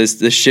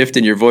shift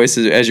in your voice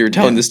as you were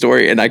telling the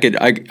story, and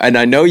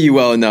I know you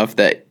well enough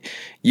that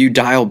you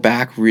dial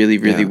back really,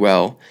 really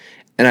well.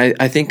 And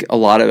I think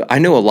I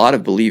know a lot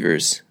of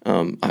believers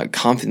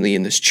confidently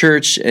in this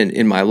church and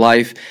in my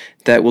life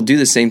that will do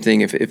the same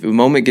thing. If a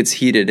moment gets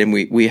heated and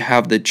we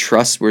have the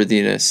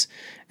trustworthiness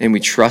and we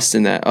trust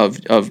in that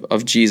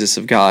of Jesus,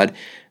 of God,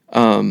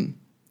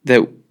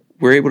 that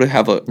we're able to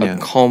have a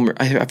calmer,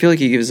 I feel like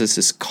he gives us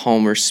this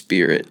calmer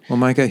spirit. Well,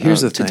 Micah,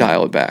 here's the thing. To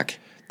dial it back.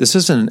 This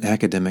isn't an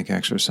academic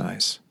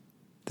exercise.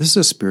 This is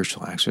a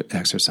spiritual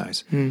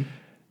exercise.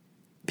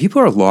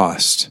 People are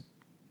lost.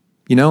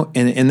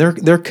 and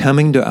they're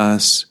coming to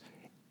us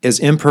as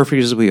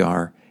imperfect as we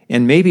are,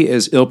 and maybe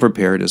as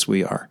ill-prepared as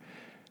we are.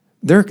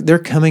 They're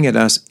coming at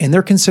us, and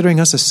they're considering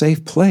us a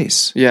safe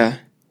place. Yeah.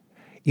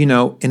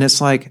 And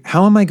it's like,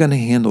 how am I going to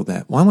handle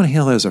that? Well, I want to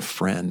handle that as a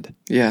friend.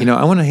 Yeah.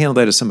 I want to handle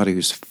that as somebody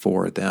who's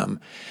for them.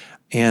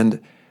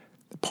 And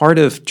part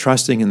of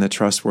trusting in the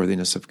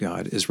trustworthiness of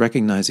God is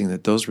recognizing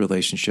that those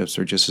relationships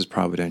are just as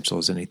providential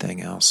as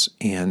anything else.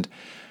 And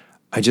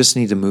I just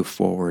need to move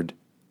forward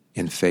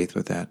in faith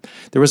with that.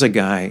 There was a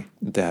guy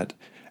that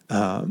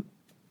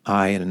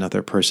I and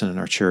another person in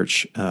our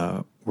church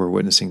were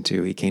witnessing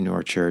to. He came to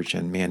our church,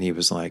 and man,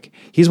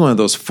 he's one of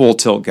those full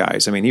tilt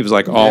guys. I mean, he was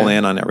like all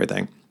in on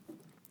everything.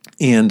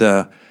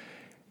 And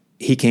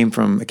he came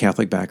from a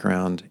Catholic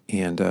background,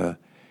 and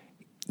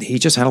he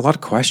just had a lot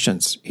of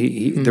questions.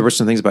 There were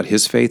some things about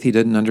his faith he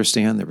didn't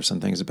understand. There were some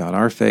things about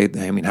our faith,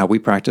 how we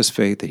practice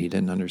faith, that he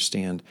didn't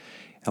understand.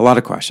 A lot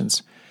of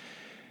questions.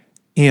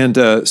 And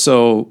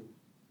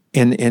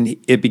And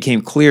it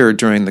became clear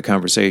during the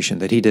conversation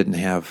that he didn't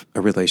have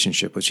a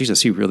relationship with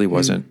Jesus. He really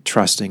wasn't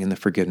trusting in the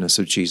forgiveness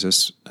of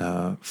Jesus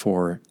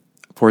for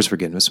his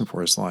forgiveness and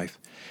for his life.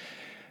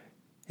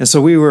 And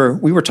so we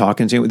were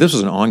talking to him. This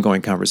was an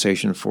ongoing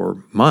conversation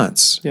for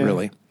months,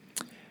 really.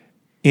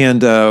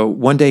 And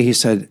one day he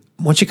said,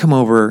 "Why don't you come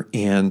over,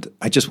 and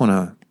I just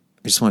want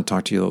to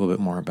talk to you a little bit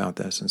more about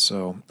this." And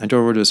so I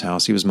drove over to his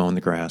house. He was mowing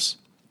the grass,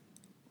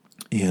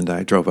 and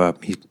I drove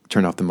up. He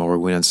turned off the mower.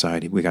 We went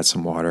inside. We got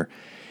some water.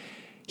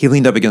 He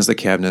leaned up against the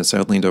cabinets.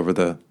 I leaned over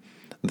the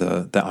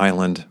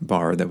island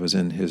bar that was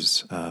in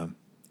his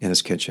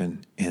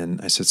kitchen,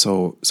 and I said,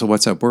 "So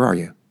what's up? Where are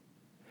you?"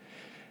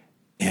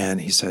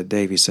 And he said,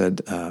 "Dave,"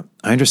 "I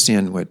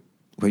understand what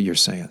you're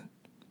saying,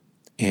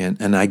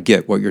 and I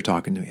get what you're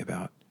talking to me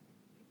about."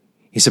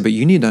 He said, "But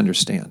you need to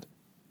understand,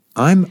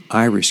 I'm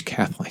Irish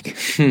Catholic."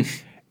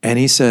 And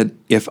he said,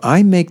 "If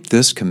I make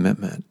this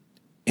commitment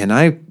and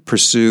I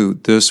pursue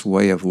this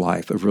way of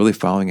life, of really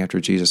following after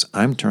Jesus,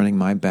 I'm turning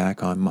my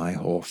back on my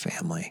whole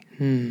family.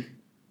 I'm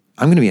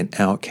going to be an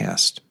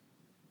outcast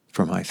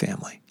for my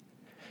family."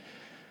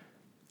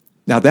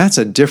 Now, that's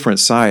a different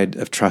side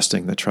of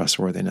trusting the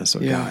trustworthiness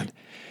of God.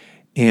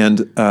 And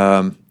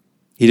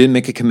he didn't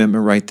make a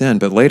commitment right then,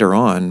 but later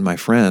on, my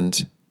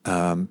friend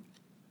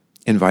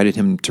invited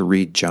him to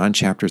read John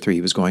chapter 3.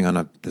 This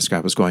guy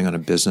was going on a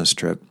business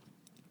trip.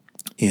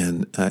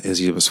 And as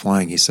he was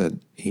flying,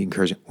 he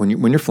encouraged him,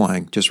 when you're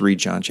flying, just read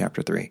John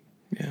chapter 3.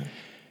 Yeah.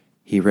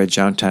 He read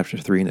John chapter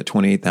 3, and at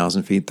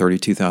 28,000 feet,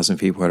 32,000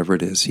 feet, whatever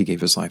it is, he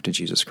gave his life to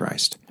Jesus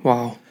Christ.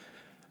 Wow.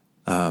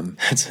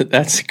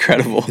 That's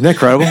incredible. Isn't that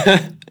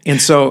incredible?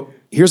 And so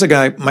here's a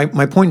guy,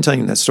 my point in telling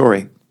you that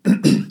story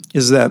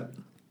is that,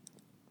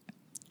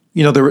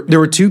 there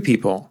were two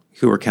people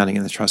who were counting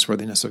in the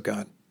trustworthiness of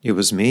God. It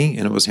was me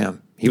and it was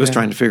him. He was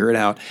trying to figure it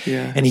out.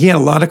 Yeah. And he had a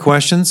lot of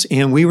questions,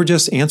 and we were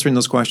just answering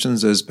those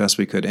questions as best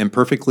we could,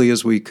 imperfectly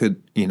as we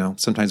could.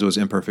 Sometimes it was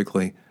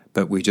imperfectly,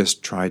 but we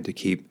just tried to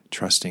keep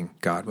trusting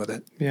God with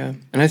it. Yeah.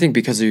 And I think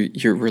because of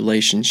your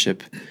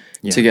relationship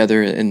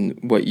together and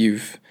what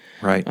you've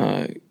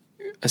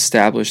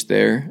established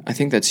there, I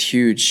think that's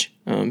huge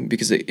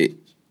because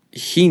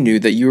he knew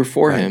that you were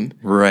for him.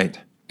 Right.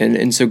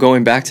 And so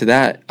going back to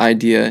that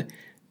idea,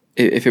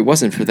 if it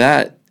wasn't for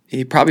that,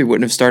 he probably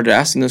wouldn't have started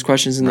asking those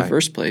questions in the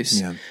first place.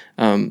 Yeah.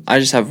 I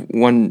just have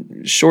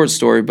one short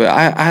story, but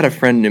I had a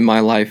friend in my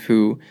life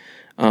who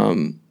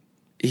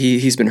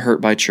he's been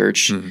hurt by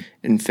church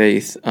and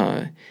faith,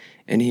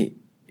 and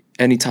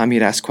anytime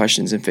he'd ask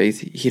questions in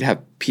faith, he'd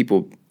have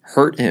people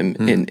hurt him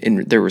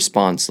in their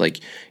response, like,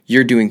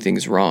 "You're doing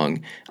things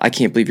wrong. I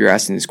can't believe you're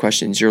asking these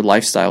questions. Your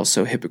lifestyle is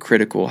so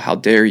hypocritical. How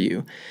dare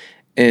you?"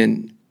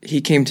 And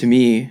he came to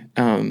me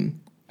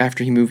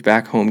after he moved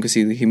back home because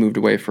he moved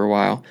away for a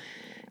while.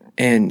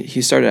 And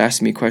he started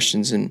asking me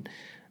questions, and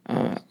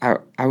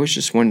I was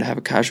just wanting to have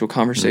a casual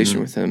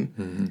conversation with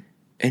him.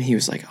 And he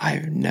was like,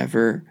 "I've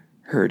never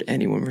heard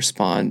anyone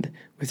respond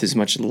with as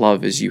much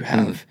love as you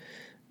have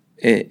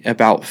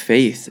about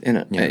faith."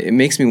 And it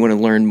makes me want to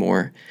learn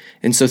more.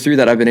 And so through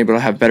that, I've been able to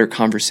have better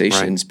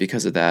conversations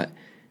because of that.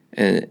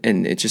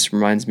 And it just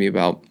reminds me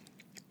about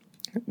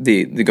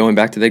the going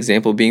back to the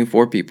example of being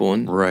for people.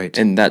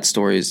 And that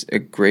story is a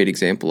great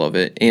example of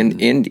it.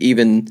 And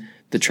even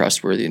the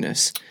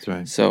trustworthiness. That's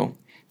right. So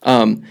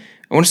I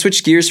want to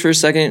switch gears for a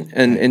second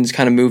and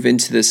kind of move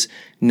into this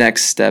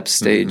next step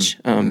stage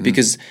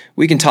because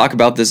we can talk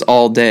about this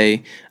all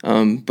day,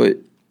 but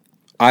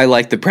I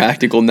like the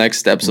practical next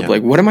steps of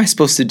like, what am I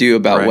supposed to do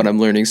about what I'm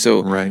learning?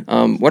 So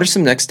what are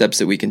some next steps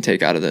that we can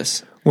take out of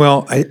this?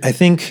 Well, I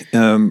think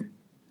a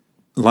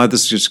lot of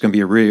this is just going to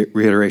be a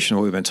reiteration of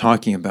what we've been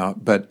talking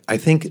about, but I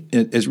think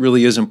it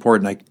really is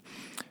important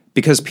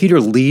because Peter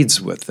leads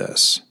with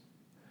this.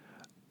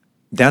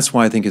 That's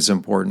why I think it's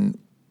important,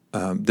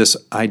 this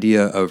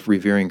idea of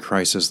revering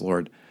Christ as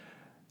Lord.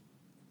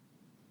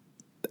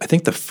 I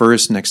think the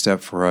first next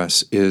step for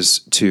us is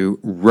to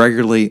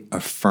regularly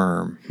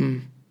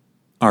affirm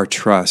our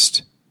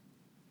trust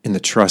in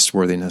the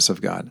trustworthiness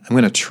of God. I'm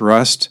going to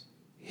trust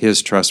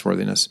His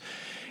trustworthiness.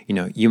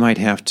 You might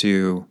have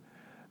to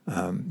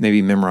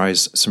maybe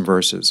memorize some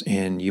verses,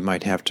 and you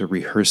might have to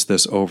rehearse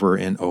this over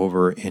and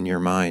over in your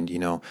mind.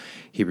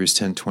 Hebrews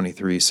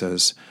 10:23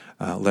 says,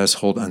 let us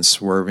hold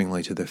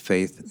unswervingly to the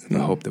faith,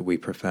 the hope that we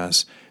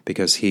profess,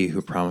 because he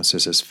who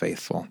promises is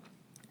faithful.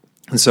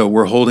 And so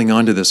we're holding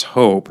on to this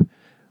hope.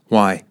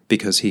 Why?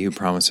 Because he who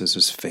promises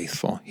is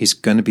faithful. He's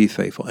going to be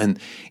faithful.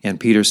 And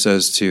Peter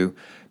says to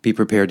be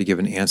prepared to give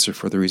an answer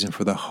for the reason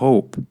for the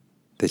hope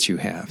that you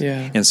have.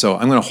 Yeah. And so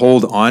I'm going to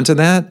hold on to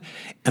that.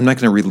 I'm not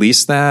going to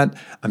release that.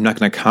 I'm not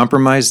going to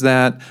compromise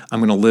that. I'm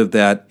going to live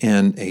that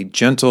in a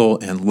gentle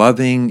and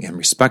loving and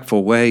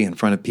respectful way in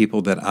front of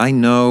people that I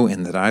know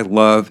and that I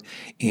love.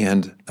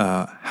 And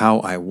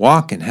how I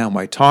walk and how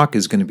I talk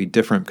is going to be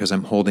different because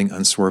I'm holding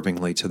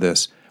unswervingly to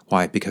this.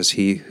 Why? Because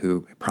he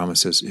who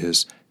promises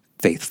is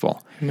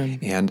faithful. Amen.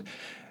 And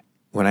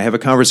when I have a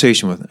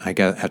conversation with him, I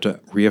have to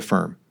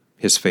reaffirm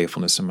his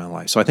faithfulness in my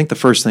life. So I think the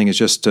first thing is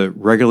just to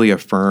regularly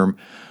affirm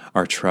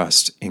our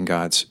trust in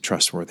God's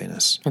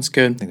trustworthiness. That's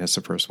good. I think that's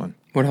the first one.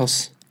 What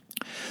else?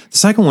 The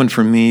second one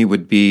for me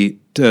would be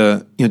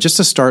to, just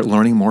to start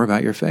learning more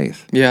about your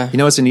faith. Yeah.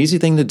 It's an easy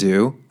thing to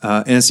do,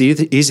 and it's an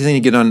easy thing to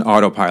get on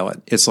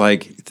autopilot. It's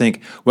like,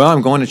 think, well,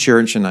 I'm going to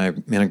church and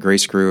I'm in a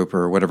grace group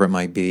or whatever it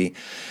might be,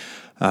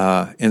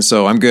 and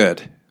so I'm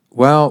good.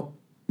 Well,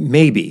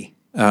 maybe.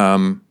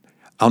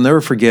 I'll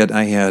never forget,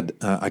 I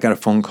got a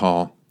phone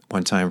call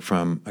one time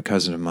from a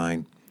cousin of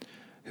mine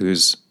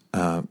whose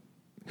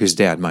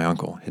dad, my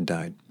uncle, had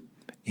died.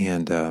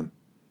 And,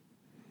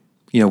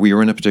 we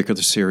were in a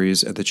particular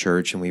series at the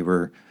church, and we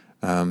were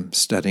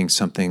studying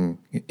something,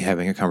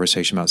 having a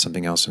conversation about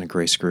something else in a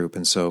grace group.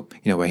 And so,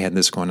 I had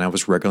this going. I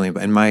was regularly,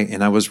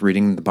 and I was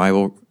reading the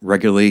Bible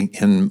regularly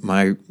in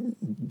my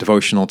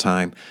devotional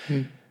time.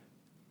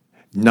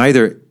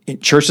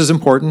 Church is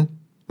important.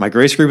 My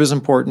grace group is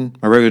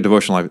important. My regular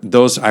devotional life.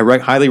 Those I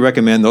highly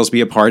recommend those be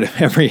a part of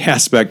every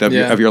aspect of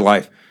your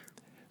life.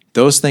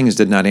 Those things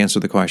did not answer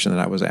the question that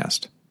I was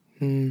asked.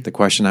 The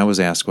question I was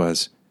asked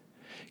was,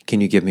 can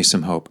you give me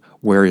some hope?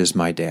 Where is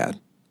my dad?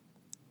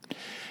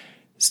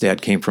 His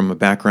dad came from a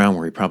background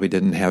where he probably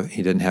didn't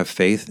have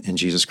faith in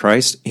Jesus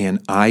Christ,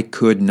 and I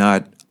could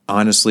not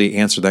honestly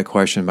answer that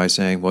question by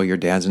saying, well, your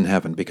dad's in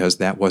heaven, because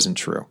that wasn't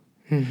true.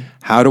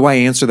 How do I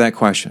answer that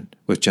question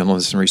with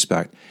gentleness and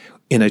respect?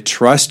 In a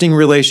trusting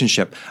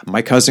relationship,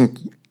 my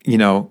cousin,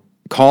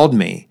 called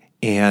me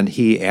and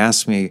he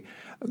asked me,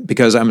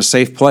 because I'm a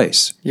safe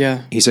place.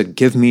 Yeah. He said,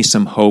 give me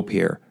some hope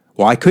here.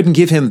 Well, I couldn't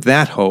give him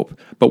that hope,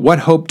 but what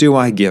hope do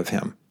I give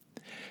him?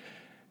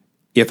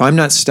 If I'm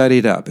not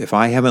studied up, if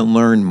I haven't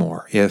learned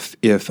more,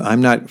 if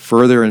I'm not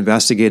further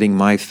investigating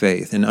my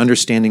faith and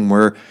understanding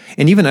where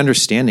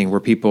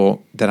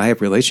people that I have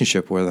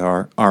relationship with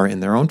are in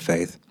their own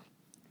faith,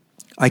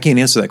 I can't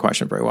answer that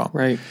question very well.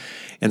 Right.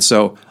 And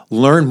so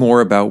learn more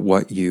about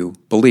what you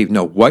believe.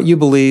 Know what you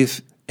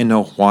believe and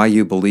know why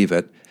you believe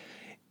it.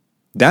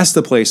 That's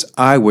the place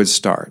I would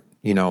start,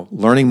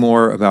 learning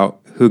more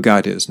about who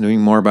God is,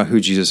 knowing more about who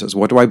Jesus is.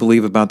 What do I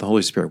believe about the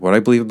Holy Spirit? What do I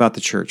believe about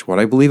the church? What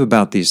do I believe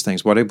about these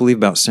things? What do I believe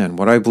about sin?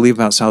 What do I believe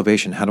about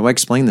salvation? How do I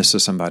explain this to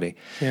somebody?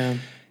 Yeah.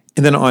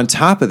 And then on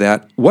top of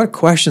that, what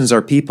questions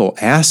are people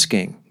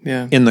asking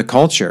in the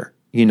culture?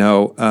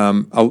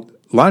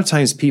 A lot of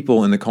times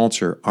people in the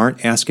culture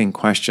aren't asking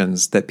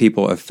questions that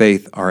people of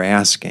faith are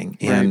asking.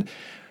 And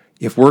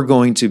if we're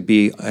going to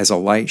be as a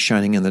light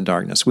shining in the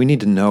darkness, we need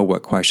to know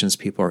what questions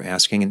people are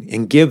asking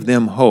and give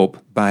them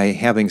hope by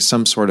having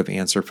some sort of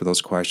answer for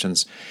those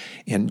questions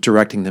and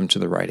directing them to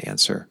the right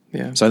answer.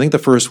 Yeah. So I think the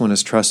first one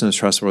is trust in the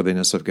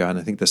trustworthiness of God. And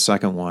I think the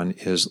second one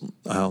is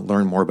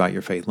learn more about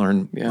your faith.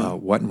 Learn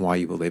what and why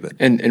you believe it.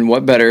 And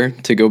what better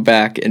to go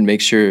back and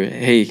make sure,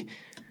 hey,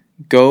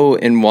 go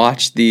and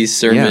watch these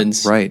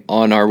sermons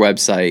on our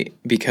website,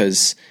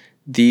 because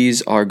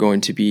these are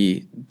going to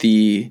be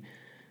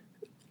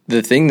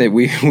the thing that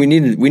we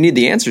need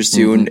the answers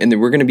to, and that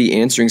we're going to be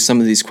answering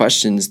some of these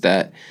questions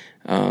that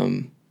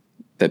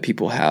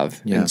people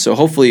have. Yeah. And so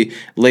hopefully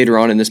later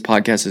on in this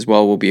podcast as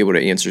well, we'll be able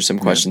to answer some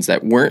questions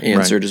that weren't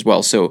answered as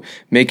well. So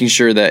making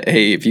sure that,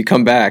 hey, if you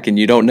come back and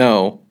you don't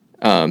know,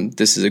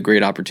 this is a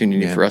great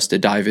opportunity for us to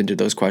dive into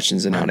those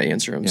questions and how to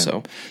answer them. Yeah.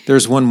 So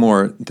there's one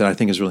more that I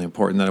think is really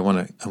important that I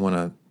want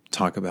to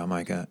talk about,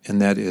 Micah,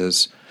 and that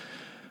is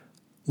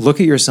look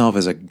at yourself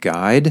as a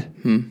guide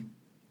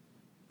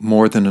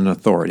more than an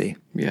authority.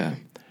 Yeah.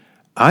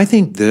 I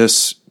think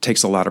this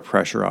takes a lot of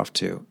pressure off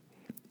too.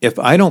 If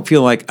I don't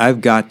feel like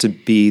I've got to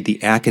be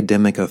the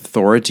academic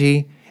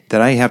authority, that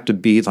I have to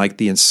be like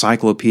the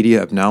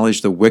encyclopedia of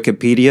knowledge, the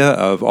Wikipedia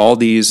of all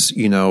these,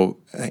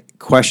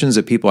 questions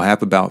that people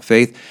have about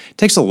faith, it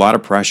takes a lot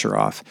of pressure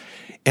off.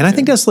 And I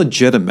think that's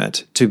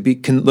legitimate to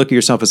look at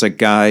yourself as a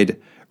guide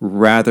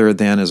rather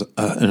than as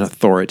an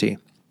authority.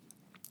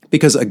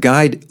 Because a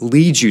guide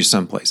leads you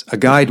someplace. A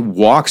guide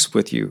walks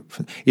with you.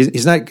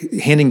 He's not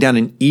handing down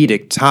an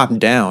edict top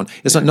down.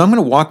 It's not, no, I'm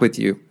going to walk with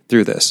you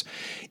through this.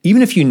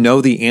 Even if you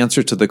know the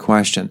answer to the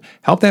question,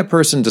 help that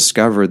person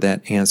discover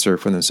that answer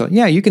for themselves.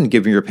 Yeah, you can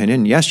give your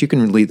opinion. Yes, you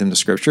can lead them to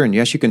Scripture. And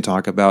yes, you can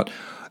talk about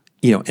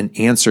an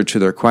answer to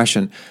their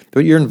question,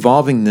 but you're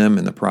involving them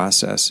in the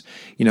process.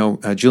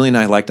 Julie and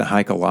I like to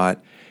hike a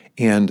lot,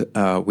 and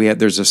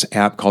there's this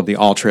app called the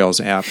All Trails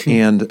app,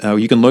 and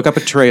you can look up a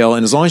trail,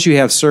 and as long as you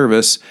have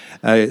service,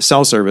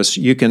 cell service,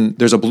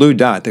 there's a blue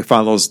dot that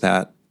follows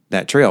that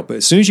trail. But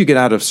as soon as you get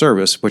out of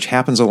service, which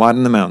happens a lot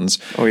in the mountains,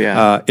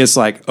 it's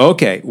like,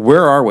 okay,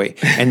 where are we?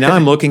 And now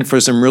I'm looking for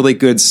some really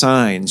good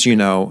signs,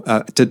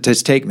 to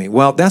take me.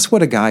 Well, that's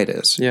what a guide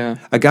is. Yeah.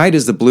 A guide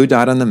is the blue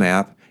dot on the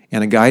map,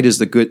 and a guide is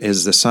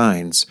the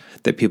signs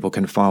that people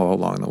can follow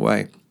along the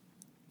way.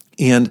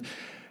 And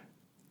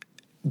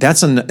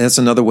that's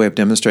another way of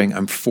demonstrating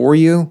I'm for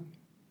you,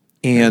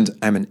 and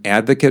I'm an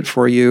advocate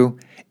for you,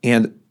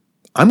 and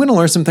I'm going to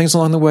learn some things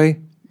along the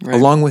way,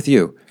 along with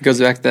you. It goes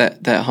back to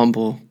that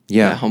humble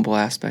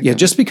aspect. Yeah,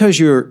 just because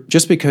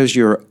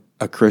you're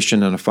a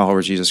Christian and a follower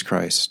of Jesus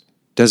Christ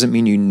doesn't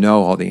mean you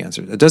know all the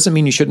answers. It doesn't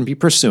mean you shouldn't be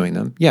pursuing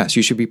them. Yes,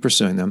 you should be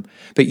pursuing them,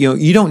 but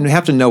you don't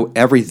have to know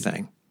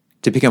everything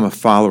to become a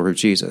follower of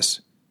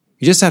Jesus.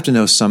 You just have to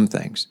know some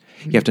things.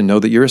 You have to know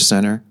that you're a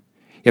sinner.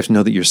 You have to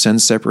know that your sin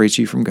separates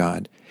you from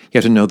God. You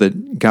have to know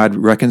that God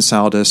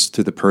reconciled us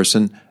through the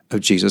person of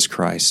Jesus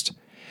Christ,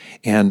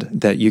 and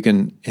that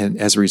and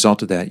as a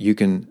result of that, you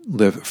can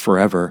live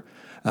forever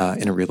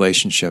in a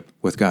relationship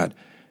with God.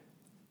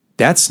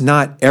 That's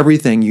not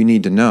everything you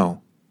need to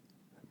know,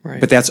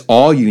 but that's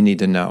all you need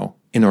to know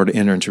in order to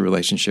enter into a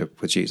relationship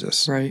with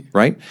Jesus.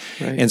 Right?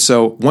 And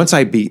so once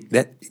I beat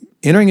that,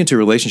 entering into a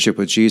relationship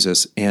with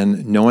Jesus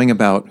and knowing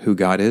about who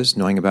God is,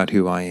 knowing about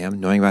who I am,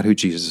 knowing about who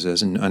Jesus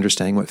is, and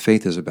understanding what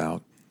faith is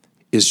about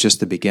is just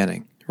the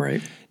beginning.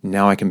 Right.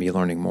 Now I can be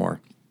learning more.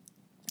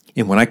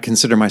 And when I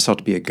consider myself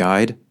to be a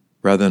guide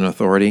rather than an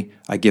authority,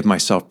 I give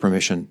myself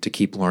permission to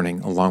keep learning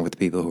along with the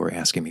people who are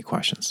asking me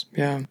questions.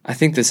 Yeah. I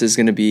think this is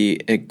going to be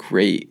a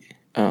great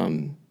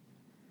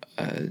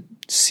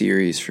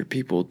series for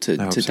people to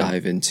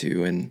dive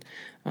into. And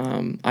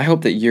I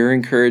hope that you're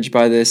encouraged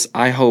by this.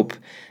 I hope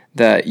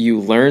that you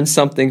learned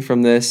something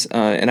from this,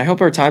 and I hope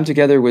our time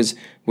together was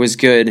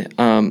good.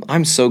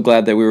 I'm so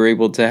glad that we were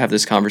able to have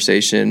this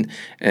conversation,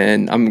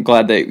 and I'm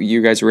glad that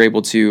you guys were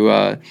able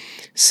to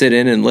sit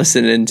in and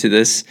listen into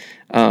this.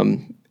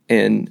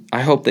 And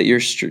I hope that your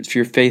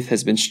faith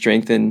has been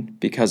strengthened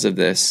because of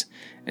this.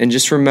 And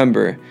just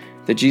remember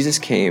that Jesus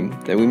came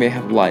that we may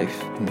have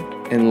life,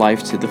 and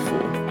life to the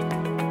full.